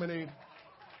 Pink Lemonade.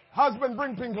 Husband,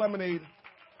 bring Pink Lemonade.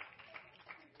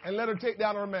 And let her take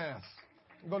down her mask.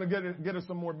 I'm going to get her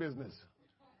some more business.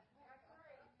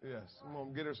 Yes, I'm going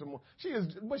to get her some more. She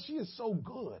is so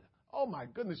good. Oh, my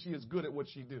goodness, she is good at what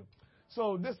she do.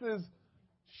 So this is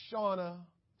Shauna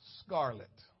Scarlett.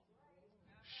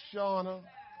 Shauna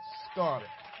Scarlett.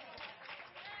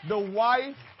 The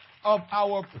wife of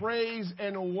our praise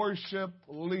and worship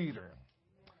leader.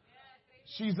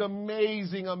 She's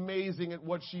amazing at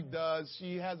what she does.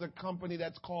 She has a company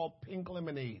that's called Pink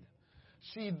Lemonade.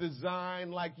 She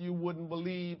designed like you wouldn't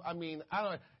believe. I mean,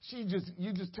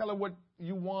 you just tell her what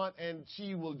you want and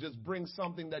she will just bring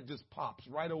something that just pops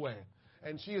right away.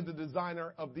 And she is the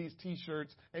designer of these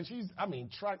T-shirts. And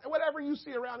whatever you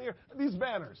see around here, these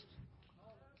banners.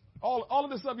 All of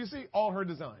the stuff you see, all her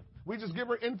design. We just give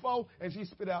her info and she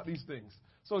spit out these things.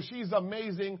 So she's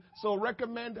amazing. So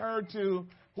recommend her to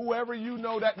whoever you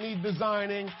know that need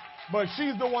designing. But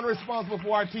she's the one responsible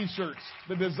for our T-shirts,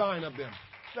 the design of them.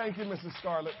 Thank you, Mrs.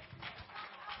 Scarlett.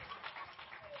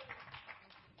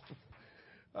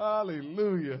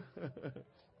 Hallelujah.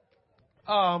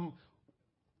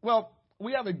 Well,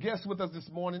 we have a guest with us this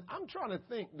morning. I'm trying to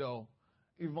think, though,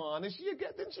 Yvonne. Is she a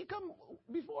guest? Didn't she come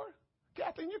before?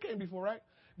 Kathleen, you came before, right?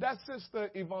 That's Sister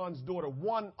Yvonne's daughter,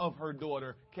 one of her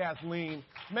daughter, Kathleen.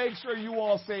 Make sure you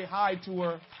all say hi to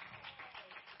her.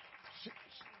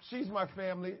 She's my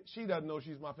family. She doesn't know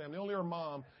she's my family. Only her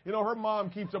mom. You know, her mom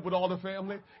keeps up with all the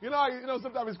family.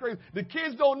 Sometimes it's crazy. The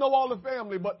kids don't know all the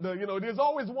family, but there's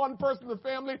always one person in the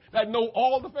family that know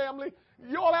all the family.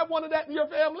 You all have one of that in your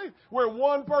family where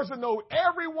one person knows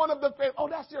every one of the family. Oh,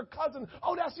 that's your cousin.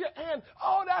 Oh, that's your aunt.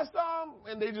 Oh, that's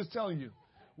and they just telling you.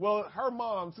 Well, her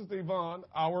mom, Sister Yvonne,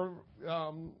 our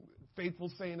faithful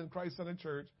saint in Christ Center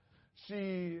Church,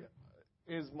 she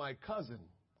is my cousin.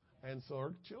 And so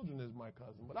her children is my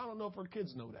cousin. But I don't know if her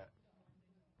kids know that.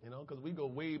 Because we go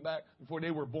way back before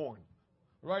they were born.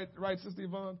 Right, Sister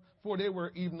Yvonne? Before they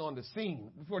were even on the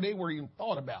scene. Before they were even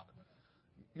thought about.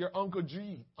 Your Uncle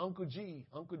Uncle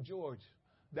George,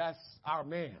 that's our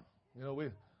man.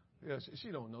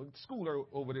 She don't know. School her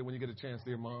over there when you get a chance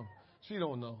there, Mom. She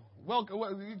don't know. Well,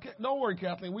 don't worry,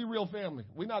 Kathleen. We real family.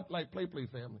 We not like play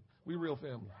family. We real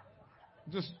family.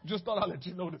 Just thought I'd let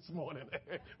you know this morning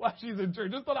while she's in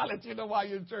church. Just thought I'd let you know while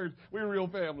you're in church. We're real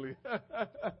family.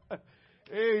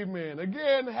 Amen.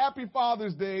 Again, happy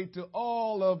Father's Day to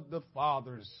all of the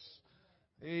fathers.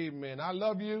 Amen. I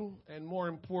love you, and more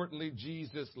importantly,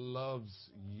 Jesus loves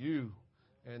you.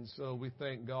 And so we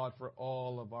thank God for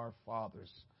all of our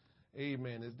fathers.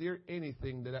 Amen. Is there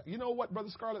anything that you know what, Brother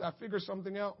Scarlett? I figured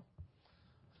something out.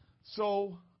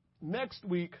 So next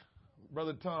week,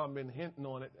 Brother Tom been hinting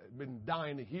on it, been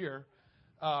dying to hear.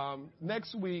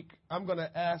 Next week, I'm going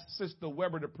to ask Sister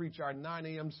Weber to preach our 9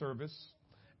 a.m. service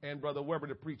and Brother Weber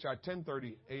to preach our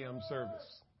 10:30 a.m.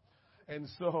 service. And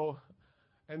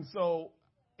so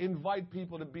invite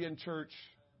people to be in church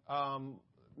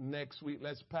next week.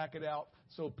 Let's pack it out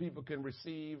so people can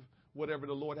receive whatever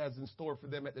the Lord has in store for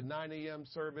them at the 9 a.m.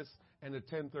 service and the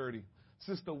 10:30.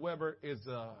 Sister Weber is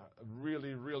a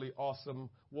really, really awesome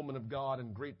woman of God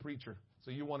and great preacher.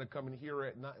 So you want to come and hear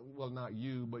her not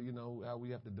you, but you know how we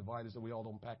have to divide it so we all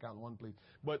don't pack out in one place.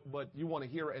 But you want to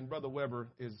hear her, and Brother Weber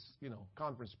is,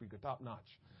 conference speaker, top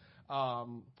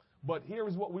notch. But here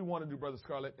is what we want to do, Brother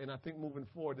Scarlett, and I think moving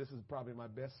forward, this is probably my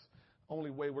only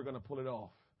way we're going to pull it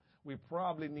off. We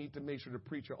probably need to make sure the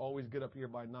preacher always get up here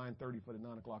by 9:30 for the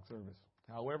 9 o'clock service.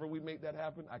 However we make that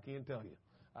happen, I can't tell you.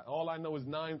 All I know is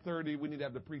 9:30, we need to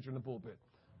have the preacher in the pulpit.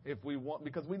 If we want,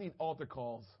 because we need altar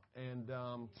calls, and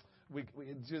we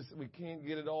can't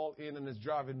get it all in, and it's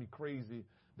driving me crazy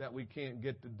that we can't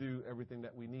get to do everything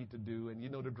that we need to do. And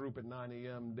the group at 9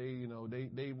 a.m.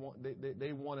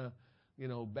 they want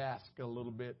to bask a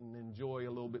little bit and enjoy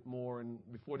a little bit more, and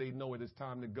before they know it, it's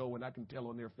time to go. And I can tell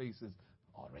on their faces,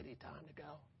 already time to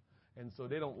go. And so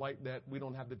they don't like that. We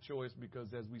don't have the choice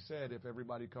because, as we said, if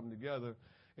everybody come together,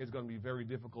 it's going to be very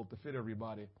difficult to fit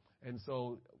everybody. And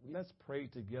so let's pray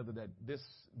together that this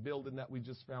building that we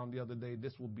just found the other day,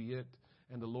 this will be it,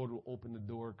 and the Lord will open the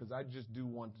door, because I just do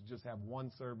want to just have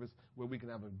one service where we can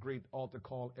have a great altar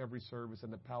call every service,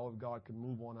 and the power of God can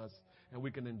move on us, and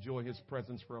we can enjoy His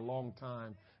presence for a long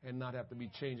time and not have to be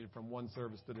changing from one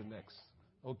service to the next.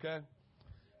 Okay?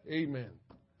 Amen.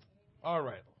 All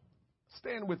right.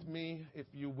 Stand with me, if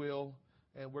you will,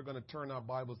 and we're going to turn our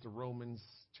Bibles to Romans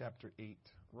chapter 8.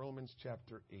 Romans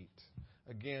chapter 8.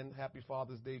 Again, happy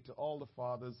Father's Day to all the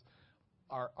fathers.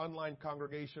 Our online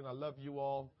congregation, I love you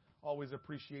all. Always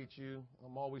appreciate you.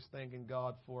 I'm always thanking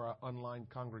God for our online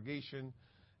congregation.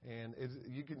 And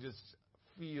you can just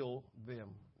feel them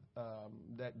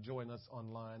that join us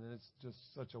online. And it's just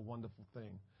such a wonderful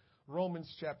thing.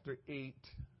 Romans chapter 8,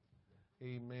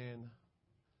 amen,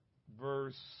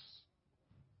 verse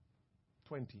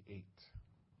 28.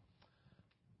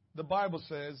 The Bible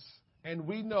says, "And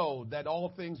we know that all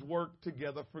things work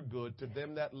together for good to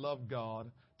them that love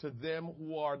God, to them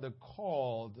who are the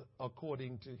called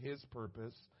according to His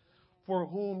purpose. For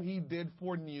whom He did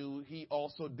foreknew, He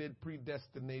also did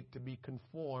predestinate to be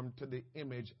conformed to the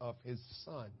image of His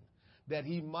Son, that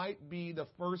He might be the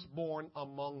firstborn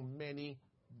among many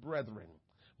brethren.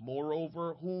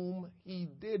 Moreover, whom He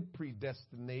did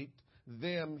predestinate,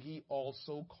 them He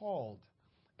also called.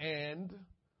 And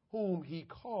whom He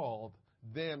called,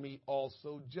 them He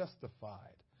also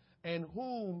justified. And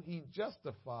whom He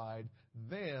justified,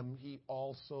 them He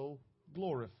also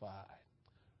glorified.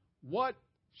 What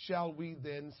shall we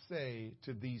then say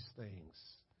to these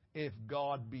things? If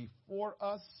God be for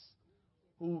us,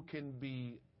 who can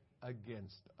be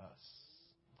against us?"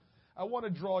 I want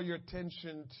to draw your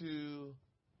attention to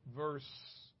verse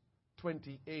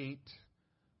 28.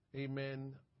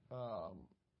 Amen.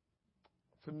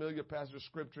 Familiar passage of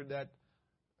scripture that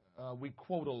we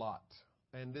quote a lot.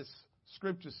 And this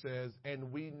scripture says,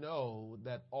 "And we know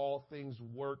that all things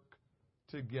work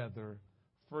together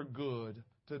for good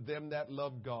to them that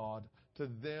love God, to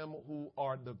them who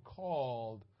are the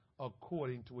called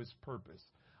according to his purpose.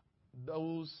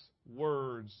 Those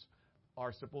words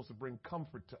are supposed to bring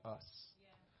comfort to us.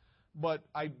 But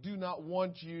I do not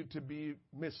want you to be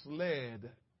misled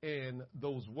in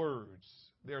those words.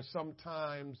 There are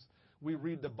sometimes we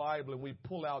read the Bible and we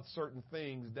pull out certain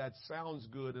things that sounds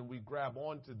good and we grab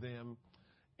onto them,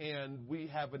 and we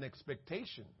have an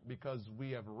expectation because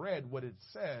we have read what it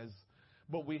says,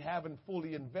 but we haven't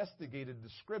fully investigated the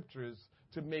scriptures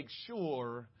to make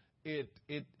sure it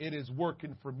is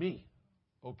working for me.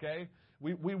 Okay?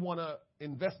 We want to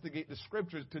investigate the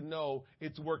scriptures to know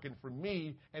it's working for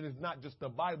me, and it's not just a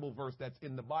Bible verse that's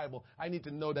in the Bible. I need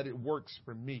to know that it works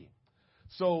for me.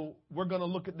 So we're going to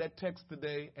look at that text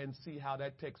today and see how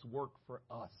that text works for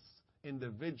us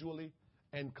individually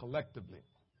and collectively.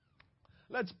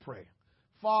 Let's pray.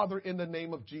 Father, in the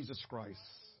name of Jesus Christ,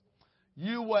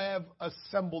 you have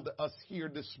assembled us here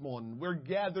this morning. We're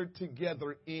gathered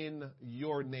together in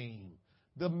your name,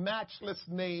 the matchless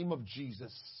name of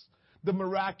Jesus, the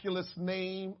miraculous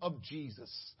name of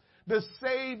Jesus, the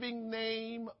saving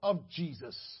name of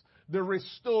Jesus, the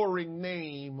restoring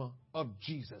name of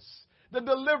Jesus, the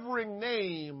delivering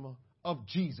name of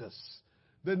Jesus,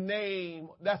 the name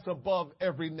that's above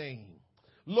every name.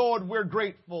 Lord, we're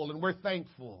grateful and we're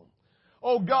thankful.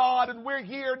 Oh God, and we're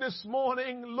here this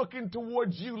morning looking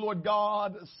towards you, Lord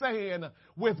God, saying,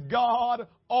 with God,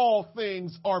 all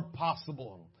things are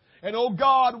possible. And oh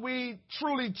God, we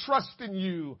truly trust in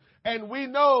you, and we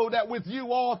know that with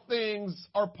you all things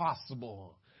are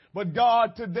possible. But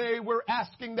God, today we're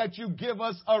asking that you give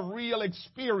us a real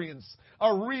experience,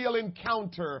 a real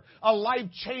encounter, a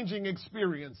life-changing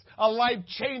experience, a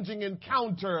life-changing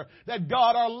encounter, that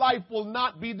God, our life will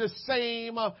not be the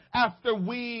same after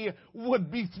we would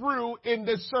be through in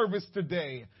this service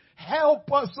today.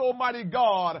 Help us, Almighty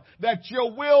God, that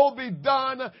your will be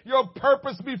done, your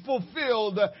purpose be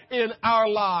fulfilled in our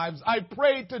lives. I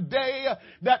pray today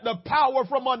that the power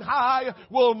from on high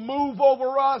will move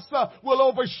over us, will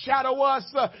overshadow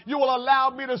us. You will allow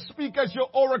me to speak as your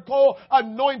oracle,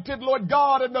 anointed, Lord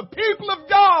God, and the people of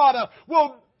God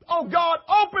will, oh God,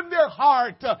 open their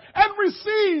heart and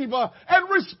receive and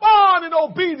respond in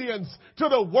obedience to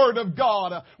the word of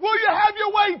God. Will you have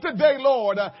your way today,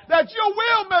 Lord, that your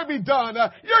will may be done,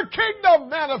 your kingdom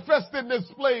manifest in this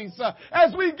place.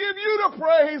 As we give you the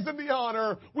praise and the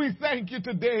honor, we thank you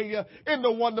today in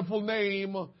the wonderful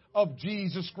name of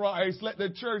Jesus Christ. Let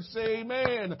the church say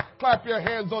amen. Clap your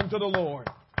hands unto the Lord.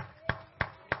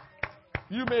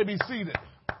 You may be seated.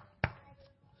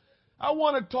 I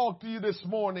want to talk to you this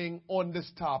morning on this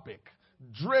topic,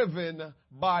 driven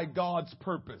by God's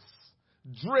purpose.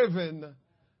 Driven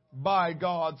by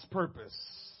God's purpose.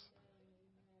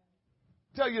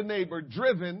 Tell your neighbor,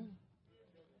 driven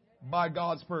by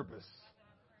God's purpose.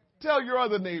 Tell your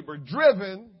other neighbor,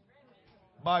 driven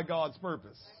by God's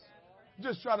purpose.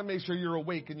 Just try to make sure you're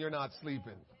awake and you're not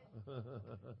sleeping.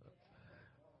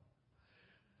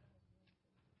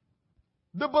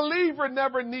 The believer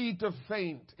never needs to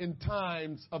faint in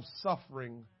times of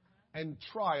suffering and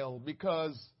trial,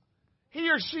 because he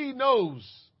or she knows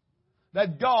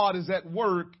that God is at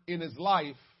work in his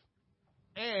life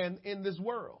and in this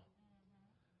world.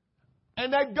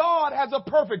 And that God has a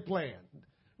perfect plan.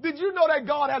 Did you know that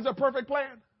God has a perfect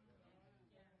plan?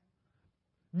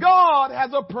 God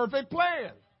has a perfect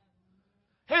plan.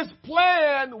 His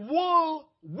plan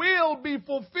will be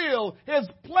fulfilled. His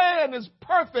plan is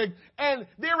perfect, and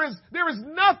there is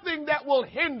nothing that will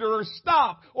hinder or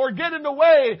stop or get in the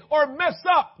way or mess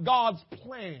up God's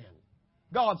plan.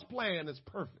 God's plan is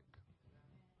perfect.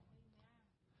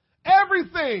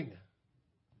 Everything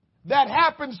that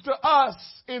happens to us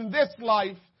in this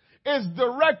life is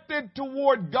directed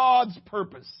toward God's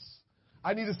purpose.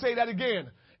 I need to say that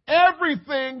again.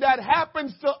 Everything that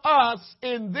happens to us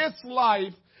in this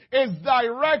life is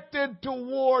directed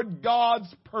toward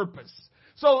God's purpose.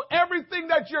 So everything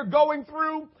that you're going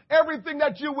through, everything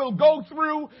that you will go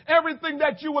through, everything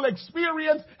that you will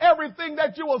experience, everything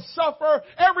that you will suffer,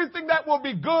 everything that will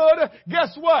be good,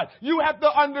 guess what? You have to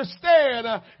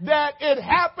understand that it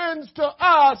happens to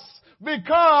us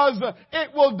because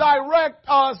it will direct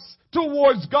us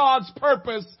towards God's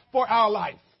purpose for our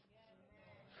life.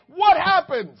 What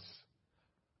happens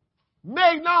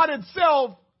may not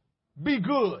itself be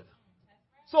good.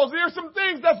 So there's some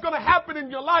things that's going to happen in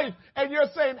your life, and you're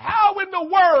saying, how in the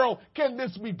world can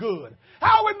this be good?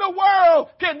 How in the world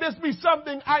can this be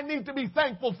something I need to be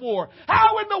thankful for?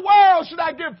 How in the world should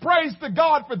I give praise to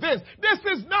God for this? This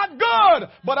is not good. good.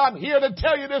 But I'm here to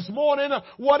tell you this morning,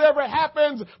 whatever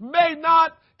happens may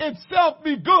not itself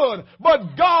be good,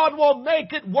 but God will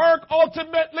make it work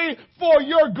ultimately for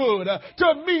your good,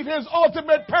 to meet His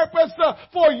ultimate purpose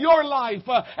for your life.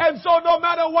 And so no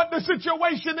matter what the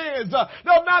situation is,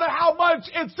 no matter how much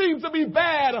it seems to be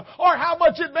bad or how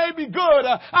much it may be good,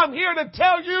 I'm here to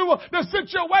tell you the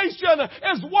situation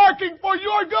is working for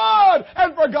your good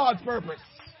and for God's purpose.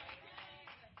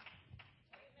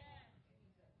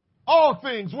 All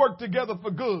things work together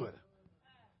for good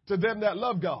to them that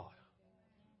love God.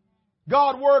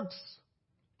 God works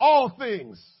all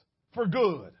things for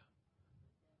good.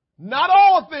 Not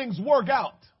all things work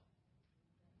out.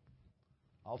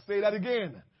 I'll say that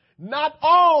again. Not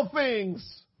all things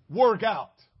work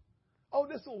out. Oh,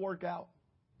 this will work out.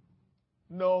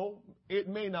 No, it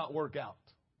may not work out.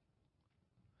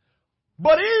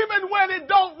 But even when it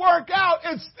don't work out,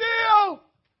 it's still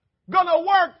going to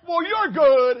work for your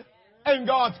good and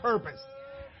God's purpose.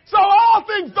 So all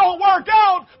things don't work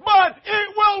out, but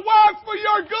it will work for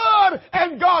your good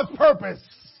and God's purpose.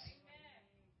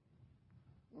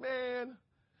 Man,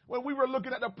 when we were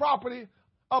looking at the property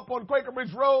up on Quaker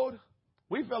Ridge Road,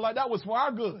 we felt like that was for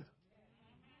our good.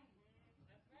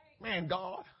 Man,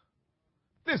 God,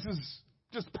 this is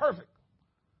just perfect.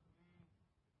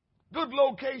 Good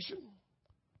location,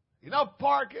 enough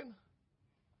parking.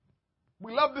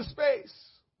 We love the space.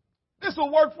 This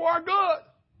will work for our good.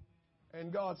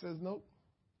 And God says, nope,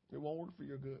 it won't work for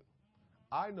your good.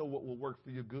 I know what will work for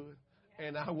your good,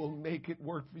 and I will make it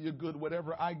work for your good.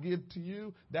 Whatever I give to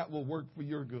you, that will work for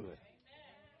your good.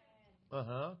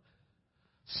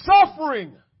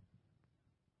 Suffering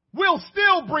will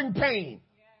still bring pain.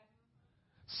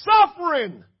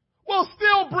 Suffering will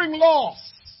still bring loss,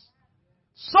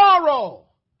 sorrow,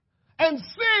 and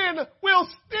sin will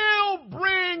still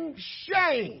bring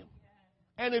shame.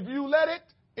 And if you let it,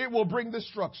 it will bring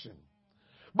destruction.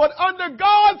 But under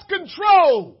God's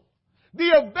control,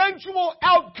 the eventual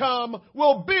outcome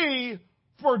will be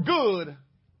for good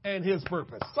and His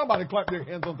purpose. Somebody clap their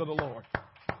hands unto the Lord.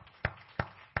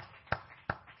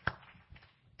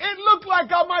 It looked like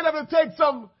you might have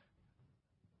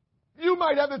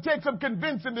to take some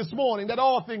convincing this morning that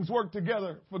all things work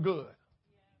together for good.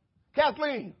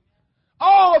 Kathleen,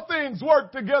 all things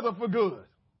work together for good.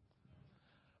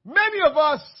 Many of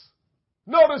us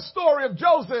know the story of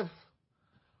Joseph,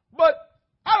 but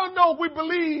I don't know if we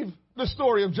believe the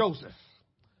story of Joseph.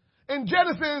 In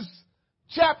Genesis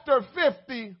chapter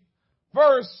 50,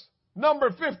 verse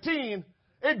number 15,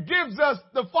 it gives us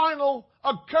the final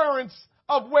occurrence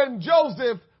of when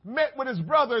Joseph met with his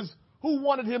brothers who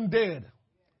wanted him dead.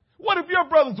 What if your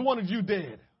brothers wanted you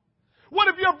dead? What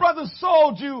if your brothers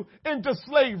sold you into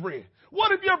slavery?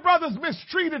 What if your brothers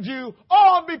mistreated you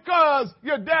all because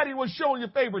your daddy was showing you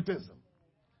favoritism?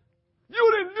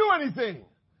 You didn't do anything.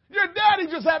 Your daddy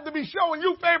just happened to be showing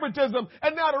you favoritism,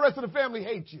 and now the rest of the family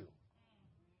hates you.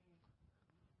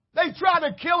 They tried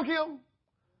to kill him,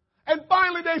 and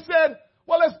finally they said,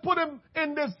 well, let's put him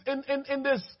in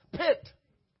this pit.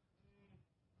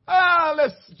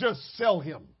 Let's just sell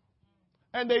him.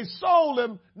 And they sold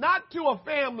him not to a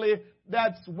family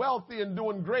that's wealthy and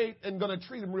doing great and going to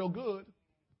treat him real good.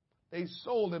 They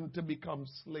sold him to become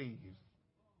slave.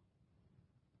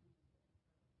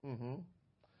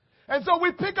 And so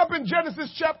we pick up in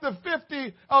Genesis chapter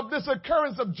 50 of this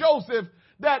occurrence of Joseph,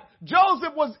 that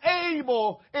Joseph was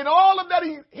able, in all of that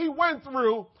he went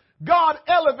through, God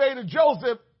elevated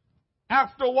Joseph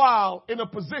after a while in a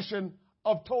position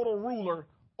of total ruler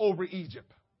over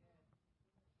Egypt.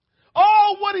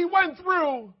 All what he went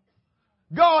through,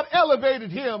 God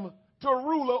elevated him to a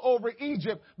ruler over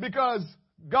Egypt because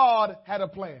God had a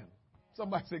plan.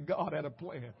 Somebody said God had a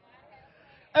plan.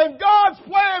 And God's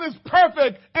plan is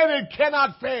perfect and it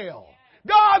cannot fail.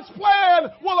 God's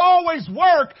plan will always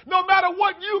work no matter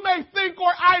what you may think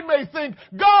or I may think.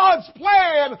 God's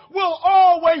plan will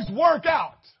always work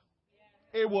out.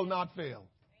 It will not fail.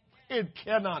 It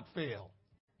cannot fail.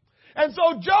 And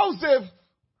so Joseph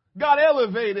got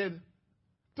elevated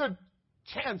to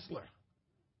chancellor,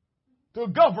 to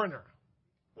governor,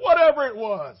 whatever it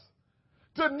was,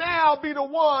 to now be the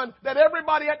one that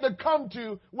everybody had to come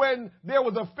to when there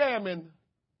was a famine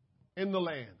in the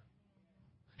land.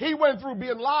 He went through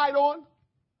being lied on.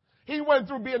 He went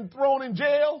through being thrown in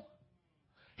jail.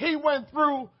 He went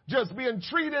through just being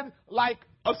treated like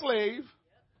a slave.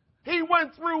 He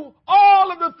went through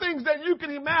all of the things that you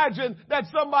can imagine that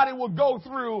somebody will go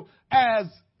through as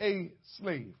a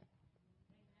slave.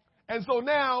 And so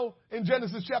now, in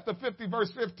Genesis chapter 50,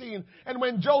 verse 15, and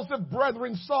when Joseph's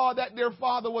brethren saw that their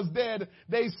father was dead,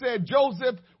 they said,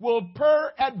 Joseph will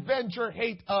peradventure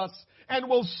hate us and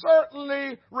will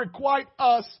certainly requite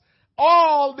us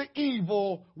all the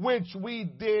evil which we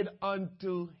did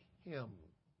unto him.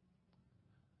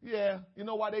 Yeah, you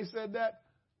know why they said that?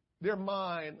 Their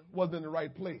mind wasn't in the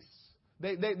right place.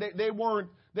 They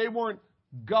weren't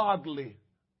godly.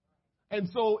 And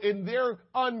so in their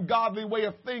ungodly way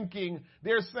of thinking,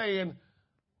 they're saying,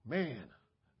 man,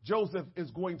 Joseph is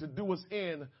going to do us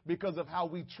in because of how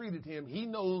we treated him. He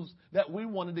knows that we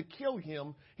wanted to kill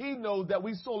him. He knows that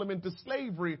we sold him into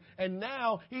slavery. And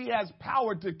now he has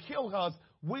power to kill us.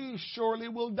 We surely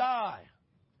will die.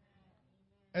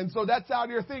 And so that's how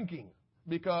they're thinking,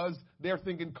 because they're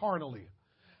thinking carnally.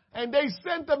 And they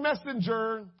sent a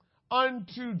messenger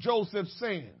unto Joseph,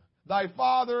 saying, thy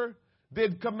father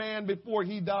did command before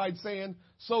he died, saying,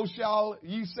 so shall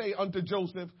ye say unto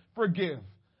Joseph, forgive,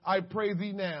 I pray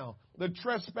thee now, the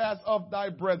trespass of thy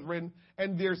brethren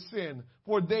and their sin.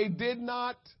 For they did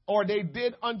not, or they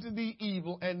did unto thee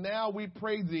evil, and now we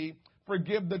pray thee,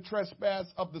 forgive the trespass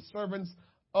of the servants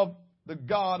of the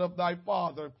God of thy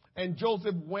father. And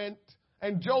Joseph wept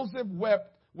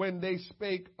when they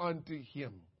spake unto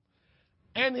him.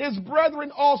 And his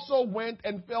brethren also went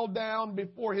and fell down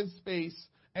before his face,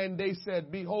 and they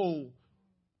said, behold,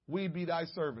 we be thy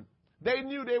servant. They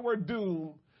knew they were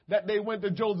doomed, that they went to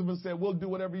Joseph and said, we'll do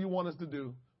whatever you want us to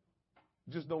do.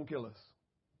 Just don't kill us.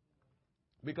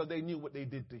 Because they knew what they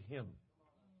did to him.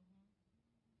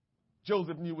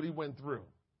 Joseph knew what he went through.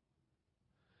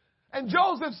 And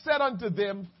Joseph said unto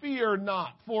them, fear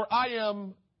not, for I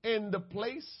am in the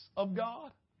place of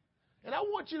God. And I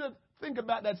want you to think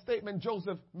about that statement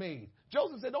Joseph made.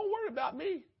 Joseph said, don't worry about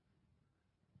me.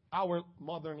 Our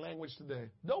modern language today.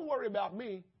 Don't worry about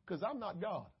me, because I'm not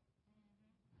God.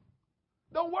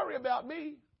 Don't worry about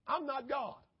me. I'm not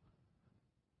God.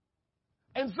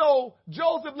 And so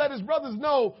Joseph let his brothers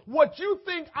know, what you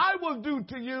think I will do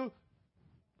to you,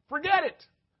 forget it.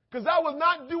 Because I will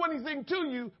not do anything to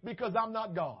you, because I'm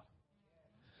not God.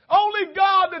 Only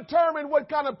God determined what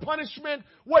kind of punishment,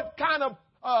 what kind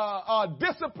of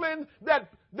discipline that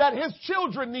his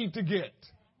children need to get.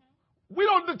 We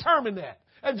don't determine that.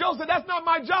 And Joseph said, that's not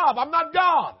my job. I'm not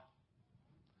God.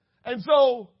 And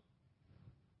so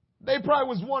they probably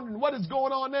was wondering, what is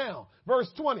going on now? Verse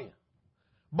 20.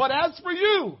 But as for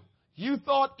you, you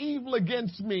thought evil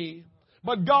against me,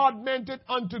 but God meant it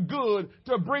unto good,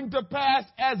 to bring to pass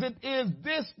as it is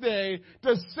this day,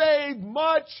 to save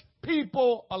much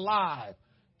people alive.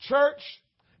 Church,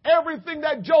 everything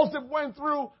that Joseph went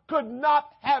through could not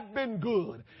have been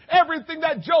good. Everything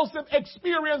that Joseph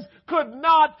experienced could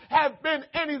not have been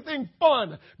anything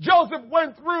fun. Joseph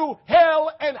went through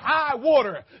hell and high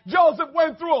water. Joseph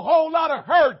went through a whole lot of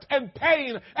hurt and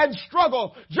pain and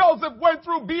struggle. Joseph went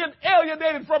through being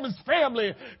alienated from his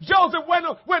family. Joseph went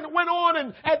on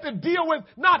and had to deal with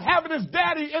not having his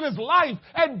daddy in his life.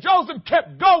 And Joseph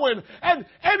kept going. And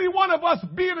any one of us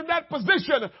being in that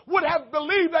position would have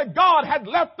believed that God had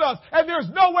left us. And there's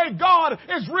no way God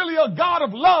is really a God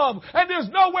of love. And there's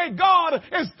no way God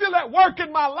is still at work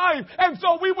in my life. And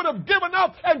so we would have given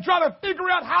up and tried to figure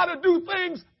out how to do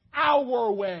things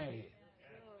our way.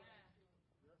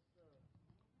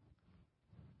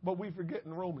 But we forget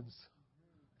in Romans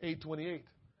 8:28.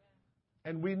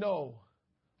 And we know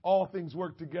all things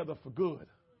work together for good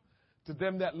to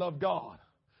them that love God,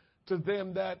 to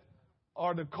them that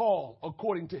are the call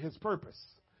according to his purpose.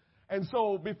 And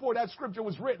so before that scripture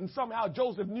was written, somehow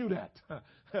Joseph knew that.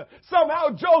 Somehow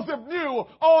Joseph knew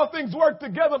all things work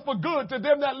together for good to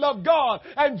them that love God.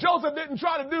 And Joseph didn't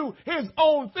try to do his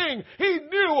own thing. He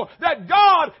knew that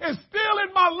God is still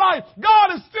in my life.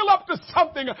 God is still up to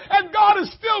something. And God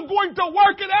is still going to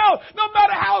work it out. No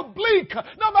matter how bleak,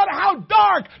 no matter how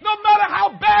dark, no matter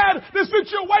how bad the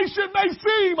situation may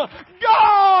seem,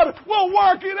 God will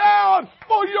work it out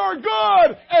for your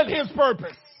good and his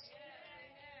purpose.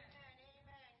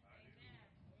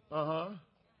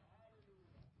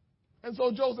 And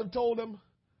so Joseph told him,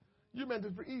 you meant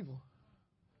it for evil.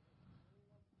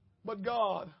 But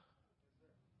God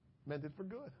meant it for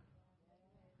good.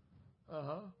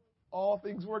 All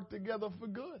things work together for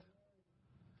good.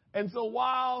 And so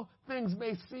while things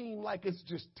may seem like it's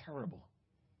just terrible,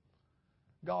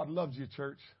 God loves you,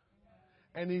 church.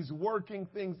 And he's working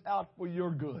things out for your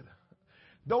good.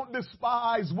 Don't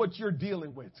despise what you're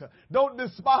dealing with. Don't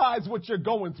despise what you're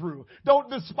going through. Don't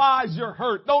despise your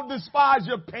hurt. Don't despise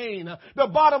your pain. The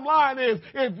bottom line is,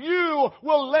 if you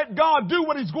will let God do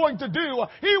what he's going to do,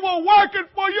 he will work it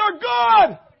for your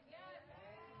good.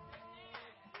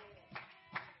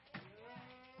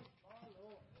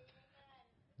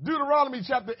 Deuteronomy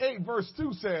chapter 8 verse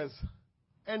 2 says,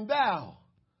 and thou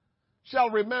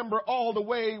shalt remember all the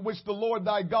way which the Lord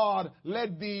thy God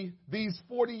led thee these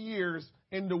 40 years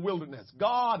in the wilderness.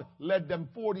 God led them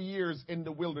 40 years in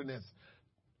the wilderness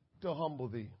to humble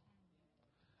thee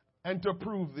and to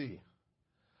prove thee,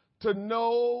 to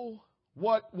know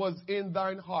what was in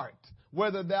thine heart,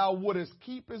 whether thou wouldest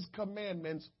keep his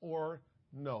commandments or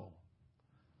no.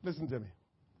 Listen to me.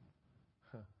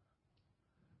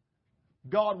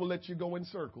 God will let you go in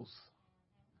circles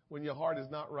when your heart is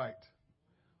not right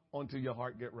until your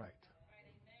heart get right.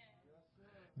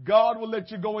 God will let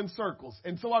you go in circles.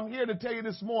 And so I'm here to tell you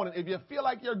this morning, if you feel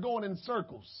like you're going in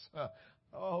circles,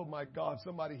 oh my God,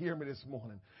 somebody hear me this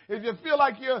morning. If you feel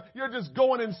like you're just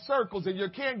going in circles and you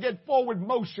can't get forward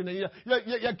motion and you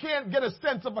can't get a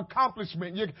sense of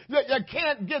accomplishment, you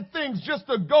can't get things just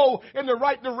to go in the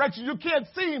right direction. You can't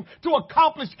seem to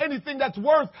accomplish anything that's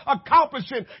worth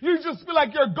accomplishing. You just feel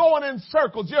like you're going in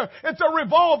circles. It's a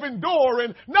revolving door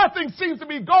and nothing seems to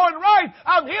be going right.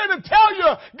 I'm here to tell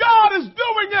you, God is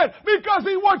doing it because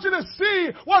He wants you to see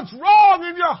what's wrong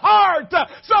in your heart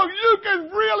so you can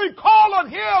really call on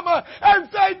Him and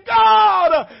say,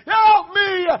 God, help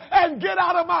me and get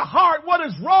out of my heart what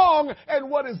is wrong and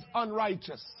what is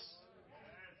unrighteous.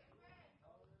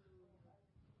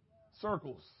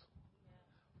 Circles.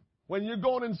 When you're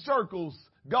going in circles,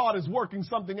 God is working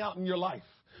something out in your life.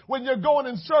 When you're going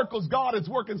in circles, God is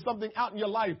working something out in your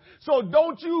life. So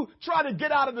don't you try to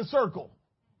get out of the circle.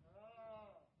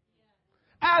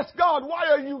 Ask God, why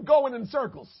are you going in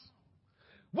circles?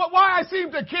 Why I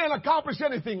seem to can't accomplish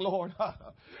anything, Lord?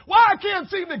 Why I can't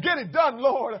seem to get it done,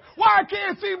 Lord? Why I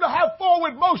can't seem to have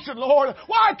forward motion, Lord?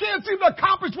 Why I can't seem to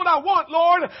accomplish what I want,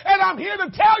 Lord? And I'm here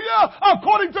to tell you,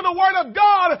 according to the Word of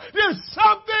God, there's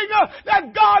something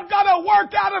that God got to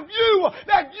work out of you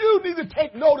that you need to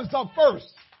take notice of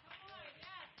first.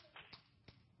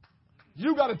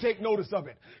 You got to take notice of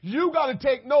it. You got to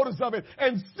take notice of it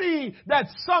and see that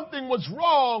something was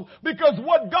wrong, because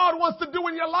what God wants to do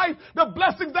in your life, the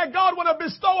blessings that God want to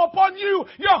bestow upon you,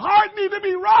 your heart needs to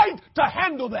be right to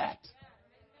handle that.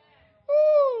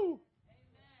 Woo.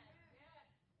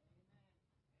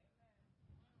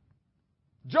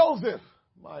 Joseph,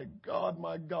 my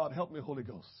God, help me, Holy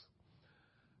Ghost.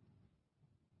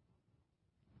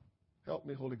 Help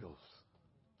me, Holy Ghost.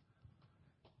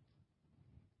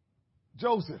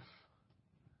 Joseph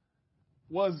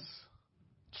was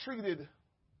treated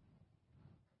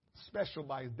special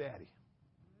by his daddy.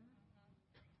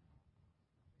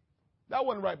 That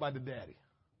wasn't right by the daddy.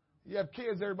 You have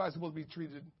kids, everybody's supposed to be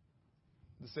treated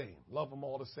the same. Love them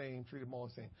all the same, treat them all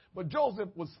the same. But Joseph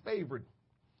was favored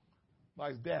by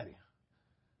his daddy.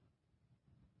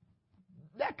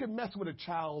 That could mess with a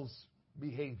child's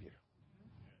behavior,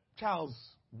 child's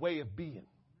way of being.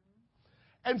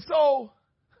 And so,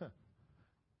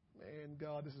 man,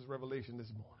 God, this is revelation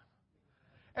this morning.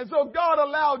 And so God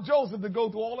allowed Joseph to go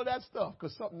through all of that stuff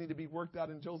because something needed to be worked out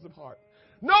in Joseph's heart.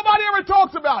 Nobody ever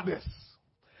talks about this.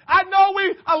 I know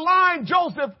we align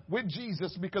Joseph with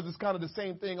Jesus because it's kind of the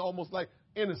same thing, almost like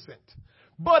innocent.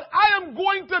 But I am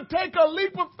going to take a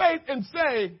leap of faith and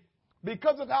say,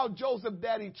 because of how Joseph's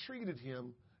daddy treated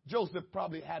him, Joseph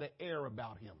probably had an air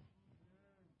about him.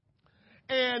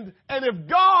 And if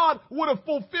God would have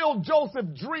fulfilled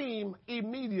Joseph's dream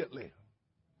immediately,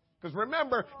 because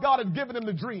remember, God had given him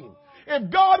the dream.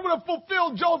 If God would have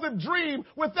fulfilled Joseph's dream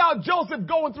without Joseph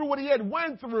going through what he had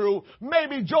went through,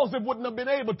 maybe Joseph wouldn't have been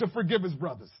able to forgive his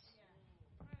brothers.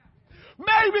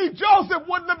 Maybe Joseph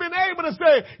wouldn't have been able to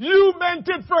say, you meant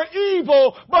it for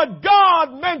evil, but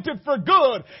God meant it for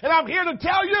good. And I'm here to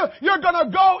tell you, you're going to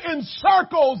go in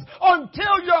circles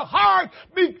until your heart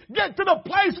get to the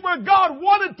place where God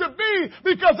wanted to be.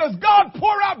 Because as God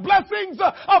pour out blessings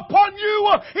upon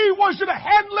you, He wants you to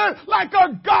handle it like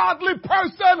a godly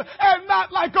person and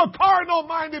not like a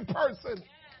carnal-minded person.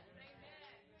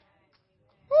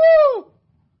 Woo!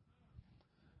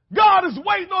 God is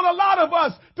waiting on a lot of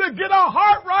us to get our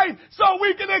heart right so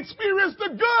we can experience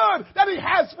the good that He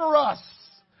has for us.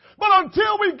 But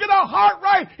until we get our heart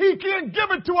right, He can't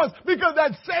give it to us because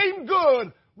that same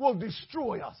good will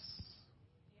destroy us.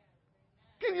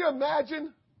 Can you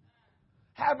imagine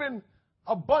having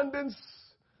abundance,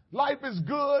 life is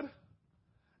good,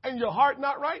 and your heart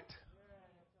not right?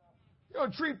 You're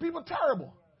going to treat people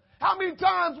terrible. How many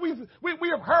times we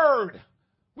have heard,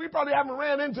 we probably haven't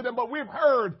ran into them, but we've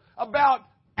heard about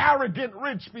arrogant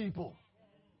rich people.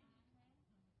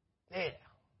 Yeah,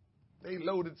 they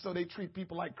loaded so they treat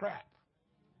people like crap.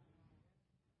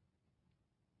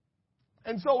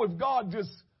 And so if God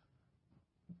just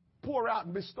pour out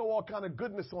and bestow all kind of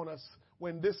goodness on us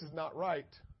when this is not right,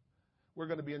 we're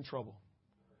going to be in trouble.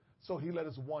 So he let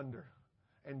us wander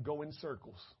and go in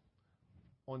circles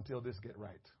until this get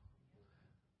right.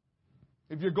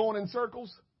 If you're going in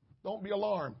circles, don't be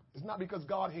alarmed. It's not because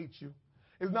God hates you.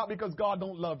 It's not because God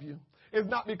don't love you. It's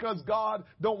not because God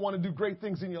don't want to do great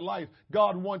things in your life.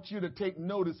 God wants you to take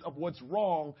notice of what's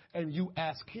wrong and you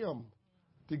ask him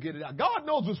to get it out. God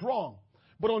knows what's wrong,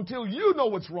 but until you know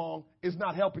what's wrong, it's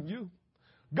not helping you.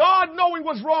 God knowing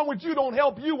what's wrong with you don't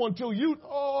help you until you,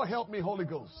 oh, help me, Holy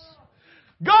Ghost.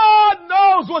 God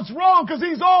knows what's wrong because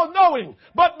he's all knowing.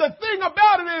 But the thing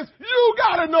about it is you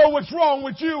got to know what's wrong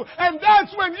with you. And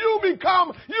that's when you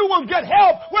will get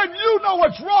help when you know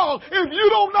what's wrong. If you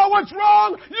don't know what's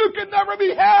wrong, you can never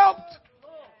be helped.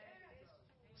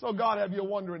 So God have you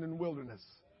wandering in wilderness.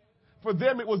 For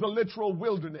them, it was a literal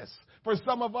wilderness. For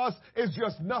some of us, it's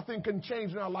just nothing can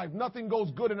change in our life. Nothing goes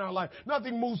good in our life.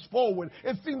 Nothing moves forward.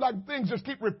 It seems like things just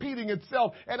keep repeating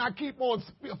itself. And I keep on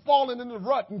falling in the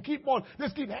rut and keep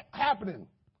happening.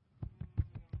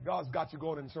 God's got you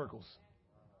going in circles.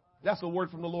 That's a word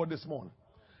from the Lord this morning.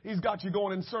 He's got you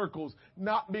going in circles,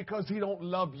 not because he don't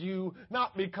love you,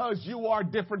 not because you are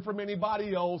different from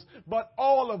anybody else, but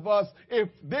all of us, if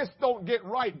this don't get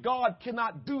right, God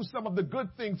cannot do some of the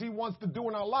good things he wants to do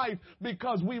in our life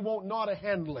because we won't know how to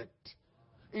handle it.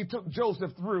 He took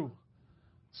Joseph through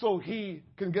so he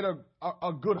can get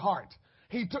a good heart.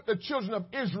 He took the children of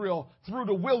Israel through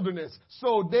the wilderness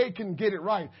so they can get it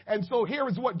right. And so here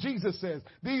is what Jesus says.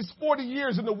 These 40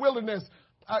 years in the wilderness,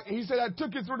 he said, I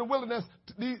took you through the wilderness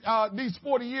these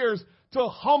 40 years to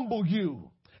humble you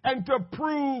and to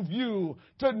prove you,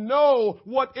 to know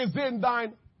what is in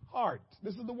thine heart.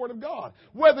 This is the word of God.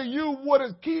 Whether you would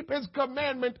keep his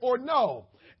commandment or no.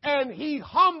 And he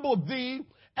humbled thee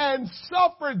and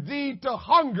suffered thee to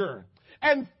hunger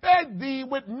and fed thee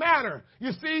with manna.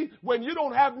 You see, when you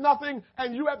don't have nothing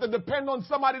and you have to depend on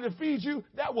somebody to feed you,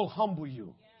 that will humble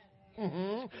you.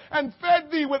 Mm-hmm. And fed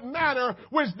thee with manna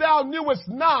which thou knewest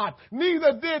not,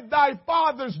 neither did thy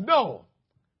fathers know.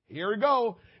 Here we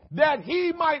go. That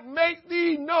he might make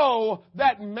thee know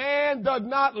that man does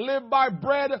not live by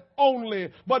bread only,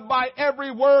 but by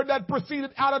every word that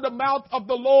proceeded out of the mouth of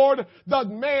the Lord does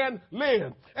man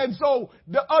live. And so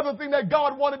the other thing that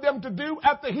God wanted them to do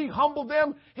after he humbled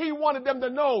them, he wanted them to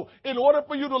know in order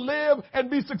for you to live and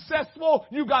be successful,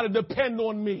 you got to depend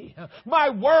on me. My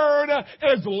word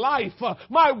is life.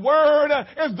 My word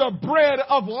is the bread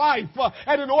of life.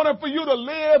 And in order for you to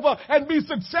live and be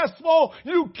successful,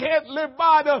 you can't live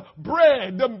by the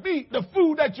bread, the meat, the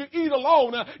food that you eat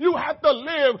alone. You have to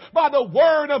live by the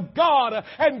word of God.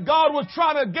 And God was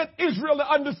trying to get Israel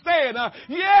to understand,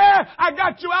 yeah, I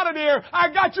got you out of there.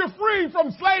 I got you free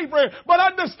from slavery. But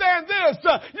understand this,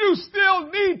 you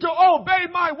still need to obey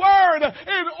my word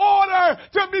in order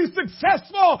to be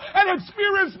successful and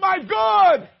experience my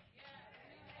good.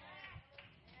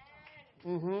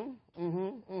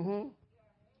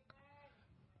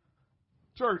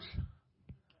 Church,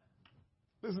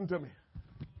 listen to me.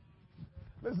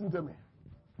 Listen to me.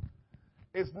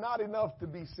 It's not enough to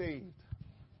be saved.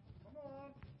 Come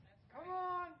on. Come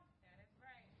on.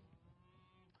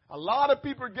 A lot of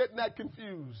people are getting that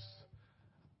confused.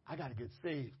 I got to get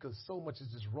saved because so much is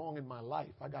just wrong in my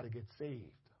life. I got to get saved.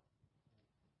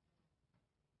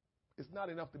 It's not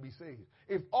enough to be saved.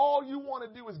 If all you want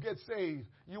to do is get saved,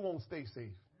 you won't stay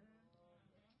saved.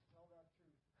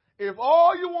 If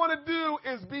all you want to do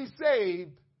is be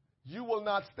saved, you will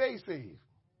not stay saved.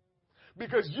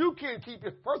 Because you can't keep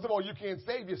it. First of all, you can't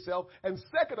save yourself. And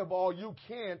second of all, you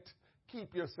can't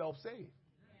keep yourself saved.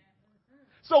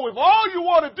 So if all you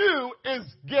want to do is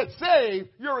get saved,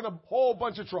 you're in a whole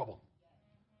bunch of trouble.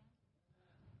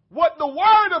 What the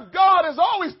Word of God has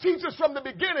always teach us from the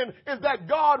beginning is that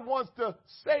God wants to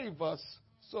save us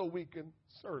so we can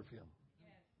serve him.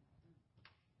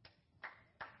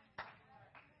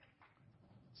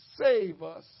 Save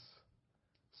us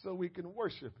so we can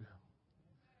worship him.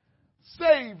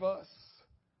 Save us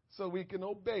so we can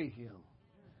obey him.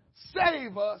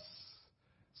 Save us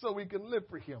so we can live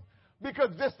for him. Because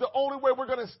that's the only way we're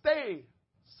going to stay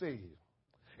saved.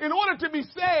 In order to be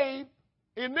saved,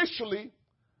 initially,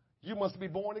 you must be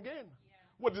born again.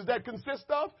 What does that consist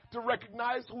of? To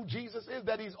recognize who Jesus is,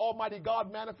 that he's Almighty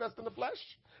God manifest in the flesh,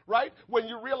 right? When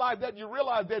you realize that,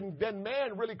 then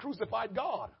man really crucified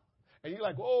God. And you're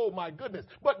like, oh my goodness.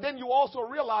 But then you also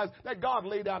realize that God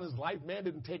laid down his life. Man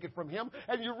didn't take it from him.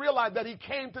 And you realize that he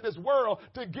came to this world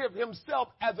to give himself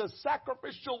as a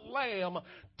sacrificial lamb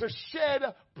to shed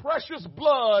precious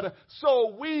blood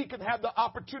so we can have the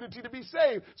opportunity to be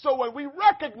saved. So when we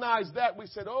recognize that, we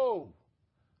said, oh,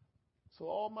 so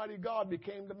Almighty God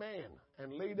became the man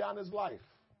and laid down his life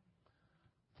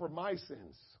for my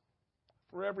sins,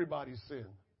 for everybody's sin.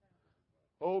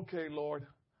 Okay, Lord,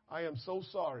 I am so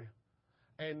sorry.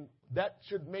 And that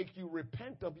should make you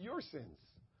repent of your sins,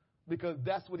 because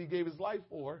that's what he gave his life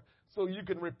for. So you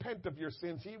can repent of your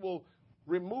sins. He will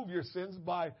remove your sins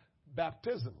by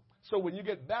baptism. So when you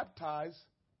get baptized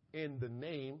in the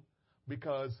name,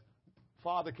 because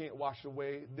Father can't wash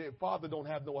away, the Father don't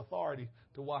have no authority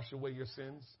to wash away your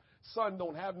sins. Son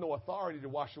don't have no authority to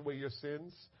wash away your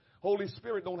sins. Holy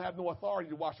Spirit don't have no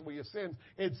authority to wash away your sins.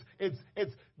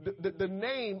 The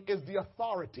name is the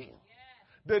authority.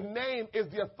 The name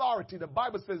is the authority. The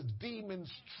Bible says demons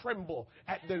tremble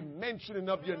at the mentioning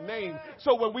of your name.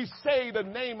 So when we say the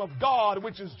name of God,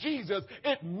 which is Jesus,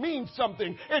 it means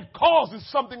something. It causes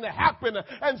something to happen.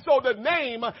 And so the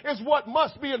name is what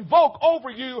must be invoked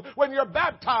over you when you're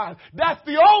baptized. That's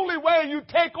the only way you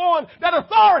take on that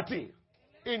authority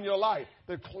in your life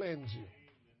to cleanse you.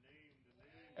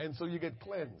 And so you get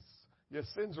cleansed. Your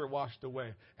sins are washed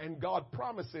away. And God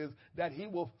promises that he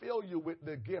will fill you with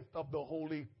the gift of the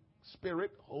Holy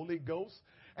Spirit, Holy Ghost.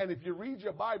 And if you read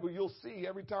your Bible, you'll see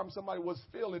every time somebody was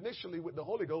filled initially with the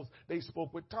Holy Ghost, they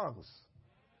spoke with tongues.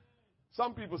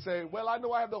 Some people say, well, I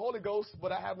know I have the Holy Ghost,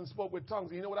 but I haven't spoke with tongues.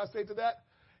 And you know what I say to that?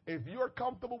 If you're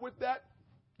comfortable with that,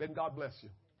 then God bless you.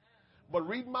 But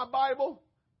reading my Bible,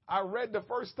 I read the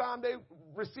first time they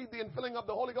received the infilling of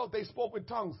the Holy Ghost, they spoke with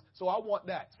tongues. So I want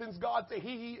that. Since God said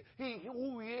he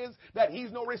who he is, that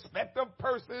he's no respecter of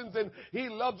persons and he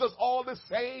loves us all the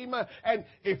same. And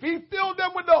if he filled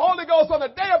them with the Holy Ghost on the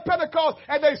day of Pentecost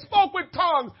and they spoke with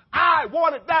tongues, I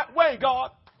want it that way,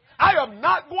 God. I am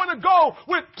not going to go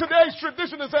with today's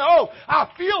tradition and say, oh, I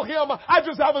feel him, I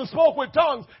just haven't spoke with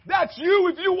tongues. That's you.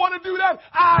 If you want to do that,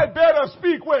 I better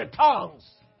speak with tongues.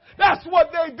 That's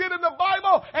what they did in the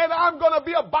Bible, and I'm going to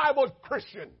be a Bible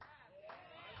Christian.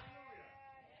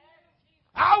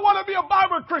 I want to be a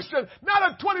Bible Christian,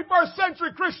 not a 21st century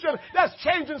Christian that's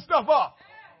changing stuff up.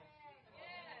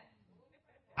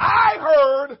 I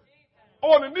heard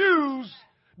on the news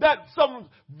that some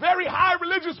very high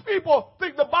religious people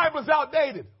think the Bible is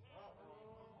outdated.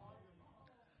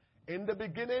 In the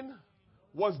beginning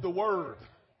was the Word,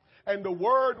 and the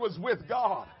Word was with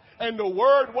God. And the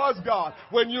Word was God.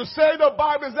 When you say the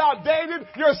Bible is outdated,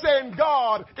 you're saying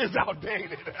God is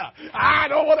outdated. I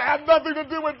don't want to have nothing to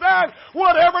do with that.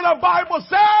 Whatever the Bible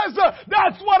says,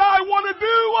 that's what I want to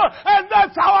do. And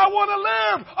that's how I want to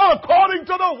live, according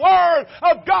to the Word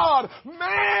of God.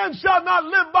 Man shall not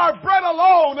live by bread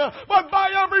alone, but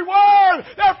by every word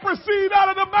that proceeds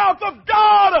out of the mouth of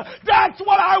God. That's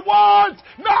what I want,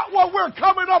 not what we're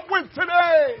coming up with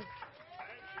today.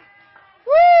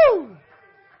 Woo!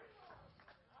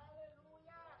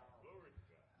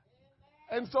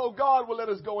 And so God will let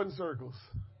us go in circles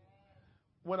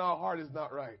when our heart is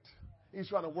not right. He's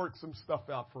trying to work some stuff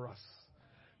out for us.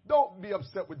 Don't be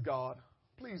upset with God.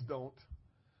 Please don't.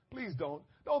 Please don't.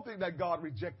 Don't think that God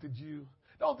rejected you.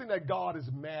 Don't think that God is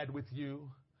mad with you.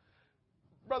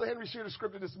 Brother Henry shared a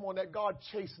scripture this morning that God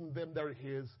chastened them that are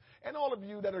his. And all of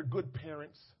you that are good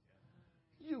parents,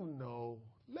 you know,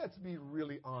 let's be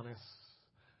really honest.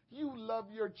 You love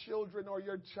your children or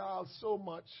your child so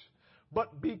much.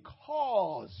 But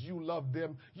because you love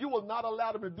them, you will not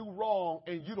allow them to do wrong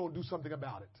and you don't do something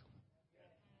about it.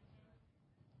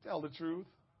 Tell the truth.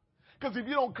 Because if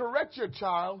you don't correct your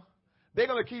child, they're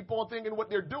going to keep on thinking what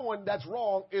they're doing that's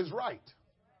wrong is right.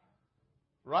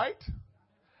 Right?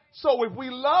 So if we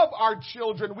love our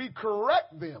children, we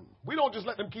correct them. We don't just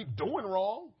let them keep doing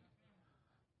wrong.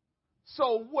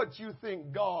 So what you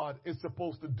think God is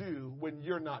supposed to do when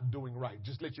you're not doing right?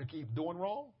 Just let you keep doing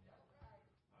wrong?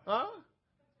 Huh?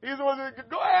 He's the one that,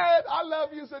 go ahead, I love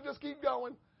you, so just keep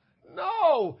going.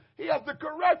 No, he has to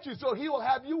correct you, so he will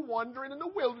have you wandering in the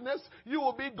wilderness. You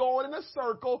will be going in a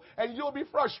circle, and you'll be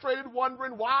frustrated,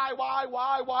 wondering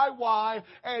why.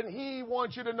 And he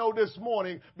wants you to know this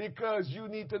morning, because you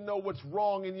need to know what's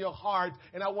wrong in your heart,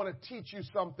 and I want to teach you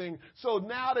something. So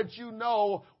now that you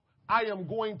know, I am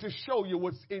going to show you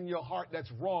what's in your heart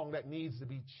that's wrong, that needs to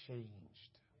be changed.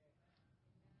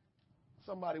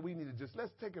 Somebody, we need to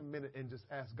let's take a minute and just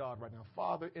ask God right now.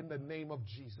 Father, in the name of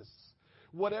Jesus,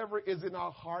 whatever is in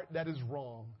our heart that is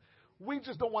wrong, we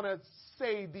just don't want to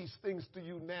say these things to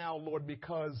you now, Lord,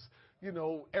 because, you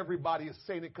know, everybody is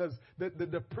saying it because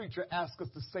the preacher asked us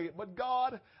to say it. But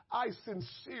God, I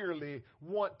sincerely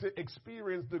want to